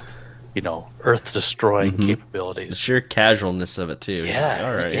earth-destroying capabilities. The sheer casualness of it, too. Yeah. Like,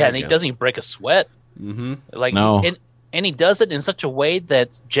 all right, and he doesn't even break a sweat. Mm-hmm. Like, no. And he does it in such a way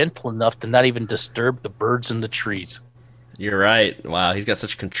that's gentle enough to not even disturb the birds in the trees. You're right. Wow, he's got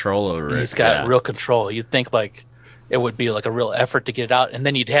such control over it. He's got real control. You'd think like it would be like a real effort to get it out, and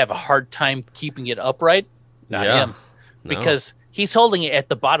then you'd have a hard time keeping it upright. Not him. Because he's holding it at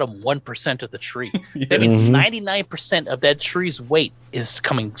the bottom 1% of the tree. That means 99% of that tree's weight is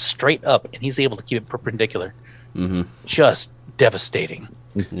coming straight up, and he's able to keep it perpendicular. Mm-hmm. Just devastating.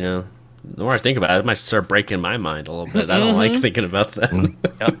 Yeah. The more I think about it, it might start breaking my mind a little bit. I don't like thinking about that.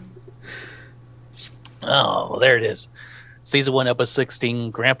 Yep. Oh, well, there it is. Season 1, Episode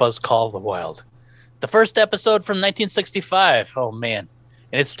 16, Grandpa's Call of the Wild. The first episode from 1965. Oh, man.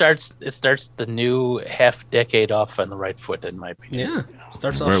 And it starts the new half decade off on the right foot, in my opinion. Yeah.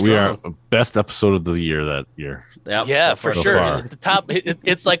 Starts off strong. We are best episode of the year that year. Yep, yeah, so for sure. far. At the top,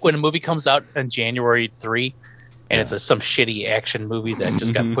 it's like when a movie comes out on January 3, and it's some shitty action movie that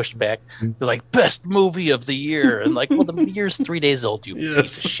just got pushed back. They're like, best movie of the year. And like, well, the year's 3 days old, you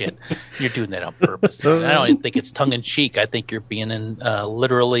piece of shit. You're doing that on purpose. And I don't even think it's tongue-in-cheek. I think you're being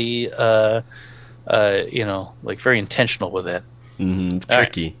literally, like very intentional with that. Mm-hmm.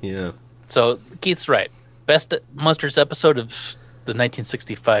 Tricky, yeah. So Keith's right. Best Monsters episode of the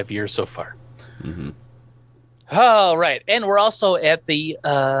 1965 year so far. Mm-hmm. All right. And we're also at the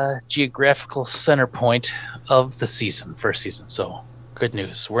geographical center point of the first season. So good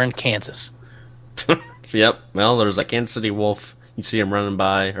news. We're in Kansas. Yep. Well, there's a Kansas City wolf. You see him running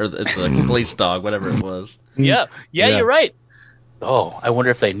by, or it's a police dog, whatever it was. Yeah, you're right. Oh, I wonder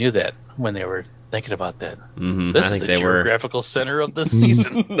if they knew that when they were thinking about that. Mm-hmm. This is the geographical center of the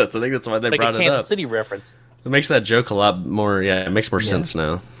season. I think that's why they like brought a it Kansas up. City reference. It makes that joke a lot more, it makes more sense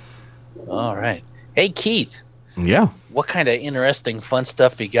now. All right. Hey, Keith. Yeah. What kind of interesting, fun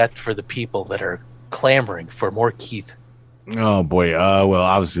stuff you got for the people that are clamoring for more Keith? Oh, boy. Well,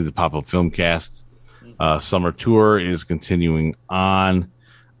 obviously the Pop-Up Filmcast summer tour is continuing on.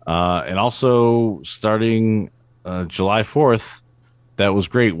 And also starting July 4th, That Was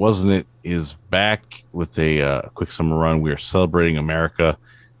Great, Wasn't It?, is back with a quick summer run. We are celebrating America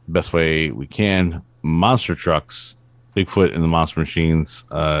the best way we can. Monster trucks, Bigfoot and the Monster Machines.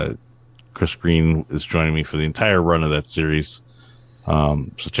 Chris Green is joining me for the entire run of that series. So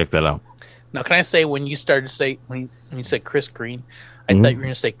check that out. Now, can I say when you started to say when you said Chris Green, I thought you were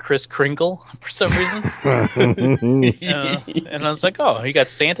going to say Chris Kringle for some reason, and I was like, "Oh, you got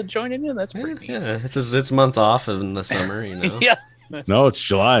Santa joining you? That's pretty neat." Yeah, it's month off in the summer, Yeah. No, it's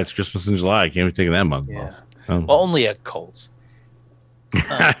July. It's Christmas in July. I can't be taking that month off. Well, only at Coles.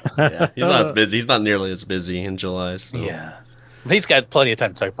 Yeah, he's not as busy. He's not nearly as busy in July. So. Yeah, but he's got plenty of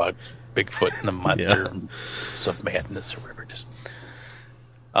time to talk about Bigfoot and the monster of madness or whatever it is.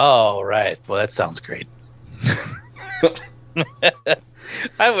 All right. Well, that sounds great.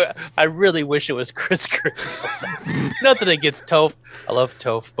 I really wish it was Chris Kringle. Nothing against Toph. I love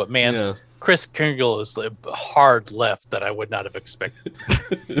Toph, but man, Chris Kringle is a hard left that I would not have expected.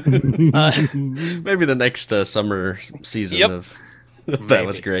 Maybe the next summer season of That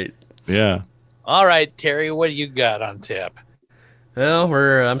Was Great. Yeah. All right, Terry, what do you got on tap? Well,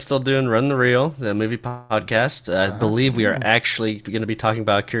 I'm still doing Run the Reel, the movie podcast. I believe we are actually going to be talking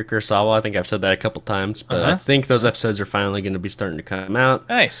about Akira Kurosawa. I think I've said that a couple times, but I think those episodes are finally going to be starting to come out.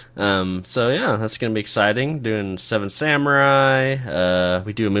 Nice. So yeah, that's going to be exciting. Doing Seven Samurai.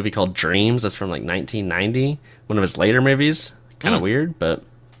 We do a movie called Dreams. That's from like 1990, one of his later movies. Kind of weird, but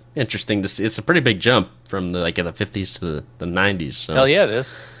interesting to see. It's a pretty big jump from the 50s to the 90s. So. Hell yeah, it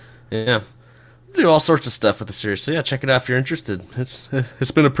is. Yeah. Do all sorts of stuff with the series, so yeah, check it out if you're interested.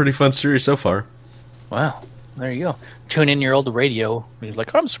 It's been a pretty fun series so far. Wow, there you go. Tune in your old radio. You're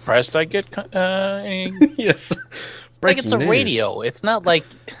like, I'm surprised I get any. Yes, like it's a radio. It's not like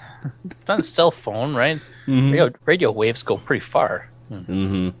it's not a cell phone, right? Radio waves go pretty far.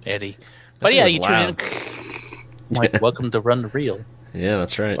 Eddie. But yeah, was you loud. tune in. Like, welcome to Run the Reel. Yeah,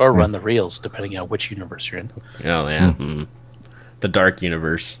 that's right. Or Run the Reels, depending on which universe you're in. Oh, yeah. The dark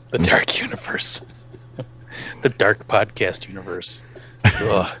universe. The dark universe. The dark podcast universe.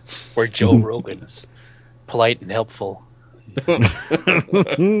 Ugh, where Joe Rogan is polite and helpful. And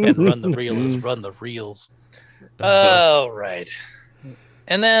Run the Reel is Run the Reels. Oh, right.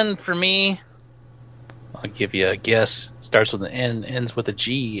 And then for me, I'll give you a guess. Starts with an N, ends with a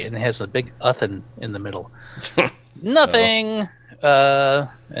G, and it has a big uthin in the middle. Nothing.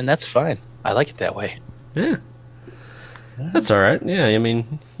 And that's fine. I like it that way. Yeah. That's all right. Yeah, I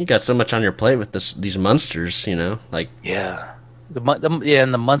mean, you got so much on your plate with these monsters, you know, like Yeah.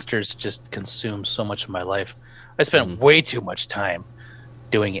 And the monsters just consume so much of my life. I spent way too much time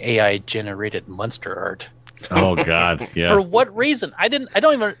doing AI generated monster art. Oh God, yeah. For what reason? I don't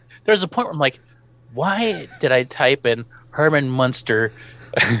even. There's a point where I'm like, why did I type in Herman Munster?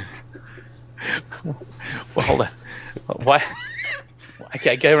 Well, hold on. Why? I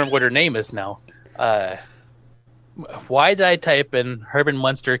can't remember what her name is now. Why did I type in Herman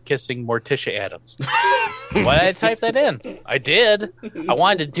Munster kissing Morticia Adams? Why did I type that in? I did. I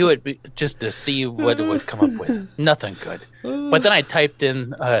wanted to do it just to see what it would come up with. Nothing good. But then I typed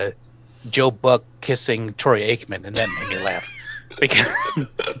in Joe Buck kissing Troy Aikman, and that made me laugh. Because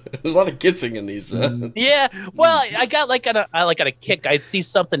there's a lot of kissing in these. Yeah, well, I got on a kick. I'd see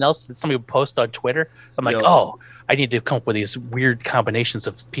something else that somebody would post on Twitter. I'm like, oh, I need to come up with these weird combinations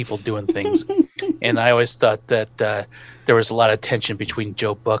of people doing things. And I always thought that there was a lot of tension between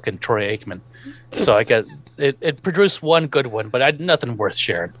Joe Buck and Troy Aikman. So I got it produced one good one, but I had nothing worth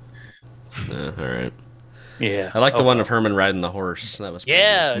sharing. All right. Yeah, I like the one of Herman riding the horse. That was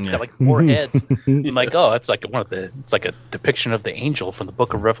it's got like 4 heads. I'm like, oh, it's like it's like a depiction of the angel from the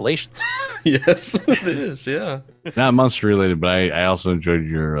Book of Revelations. Yes, it is. Yeah, not monster related, but I also enjoyed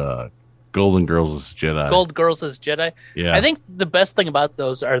your Golden Girls as Jedi. Gold Girls as Jedi. Yeah, I think the best thing about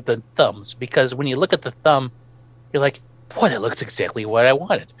those are the thumbs, because when you look at the thumb, you're like, boy, that looks exactly what I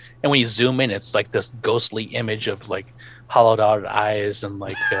wanted. And when you zoom in, it's like this ghostly image of like hollowed out eyes and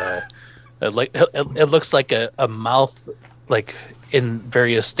like. It looks like a mouth like in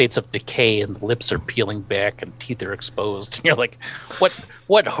various states of decay, and the lips are peeling back and teeth are exposed. And you're like,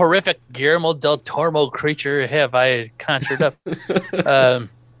 what horrific Guillermo del Toro creature have I conjured up?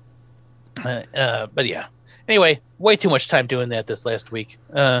 But yeah. Anyway, way too much time doing that this last week.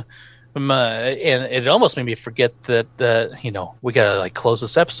 And it almost made me forget that we gotta like close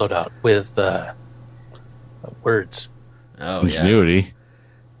this episode out with words. Oh, ingenuity.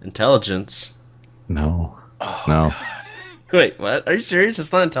 Intelligence. No. Oh, no. God. Wait, what? Are you serious?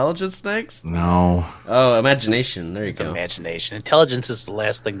 It's not intelligence next? No. Oh, imagination. There you go. Imagination. Intelligence is the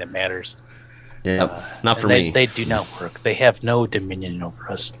last thing that matters. Yeah, not for me. They do not work. They have no dominion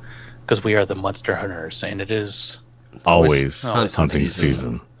over us because we are the monster hunters, and it is always hunting hunting season.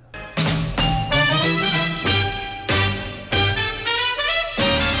 season.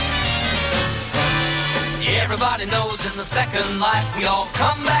 Everybody knows in the second life we all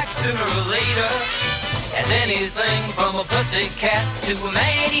come back sooner or later. As anything from a pussycat to a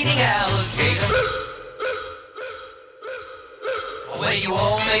man-eating alligator. Well, you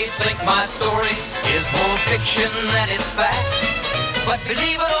all may think my story is more fiction than it's fact. But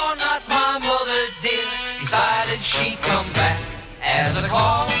believe it or not, my mother did decided she'd come back as a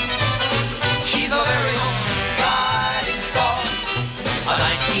call. She's our very own guiding star, a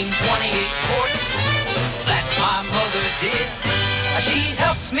 1928 Ford. That's my mother, dear. She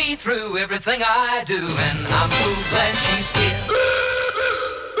helps me through everything I do, and I'm so glad she's here.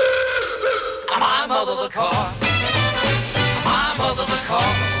 My mother, the car. My mother, the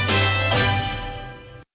car.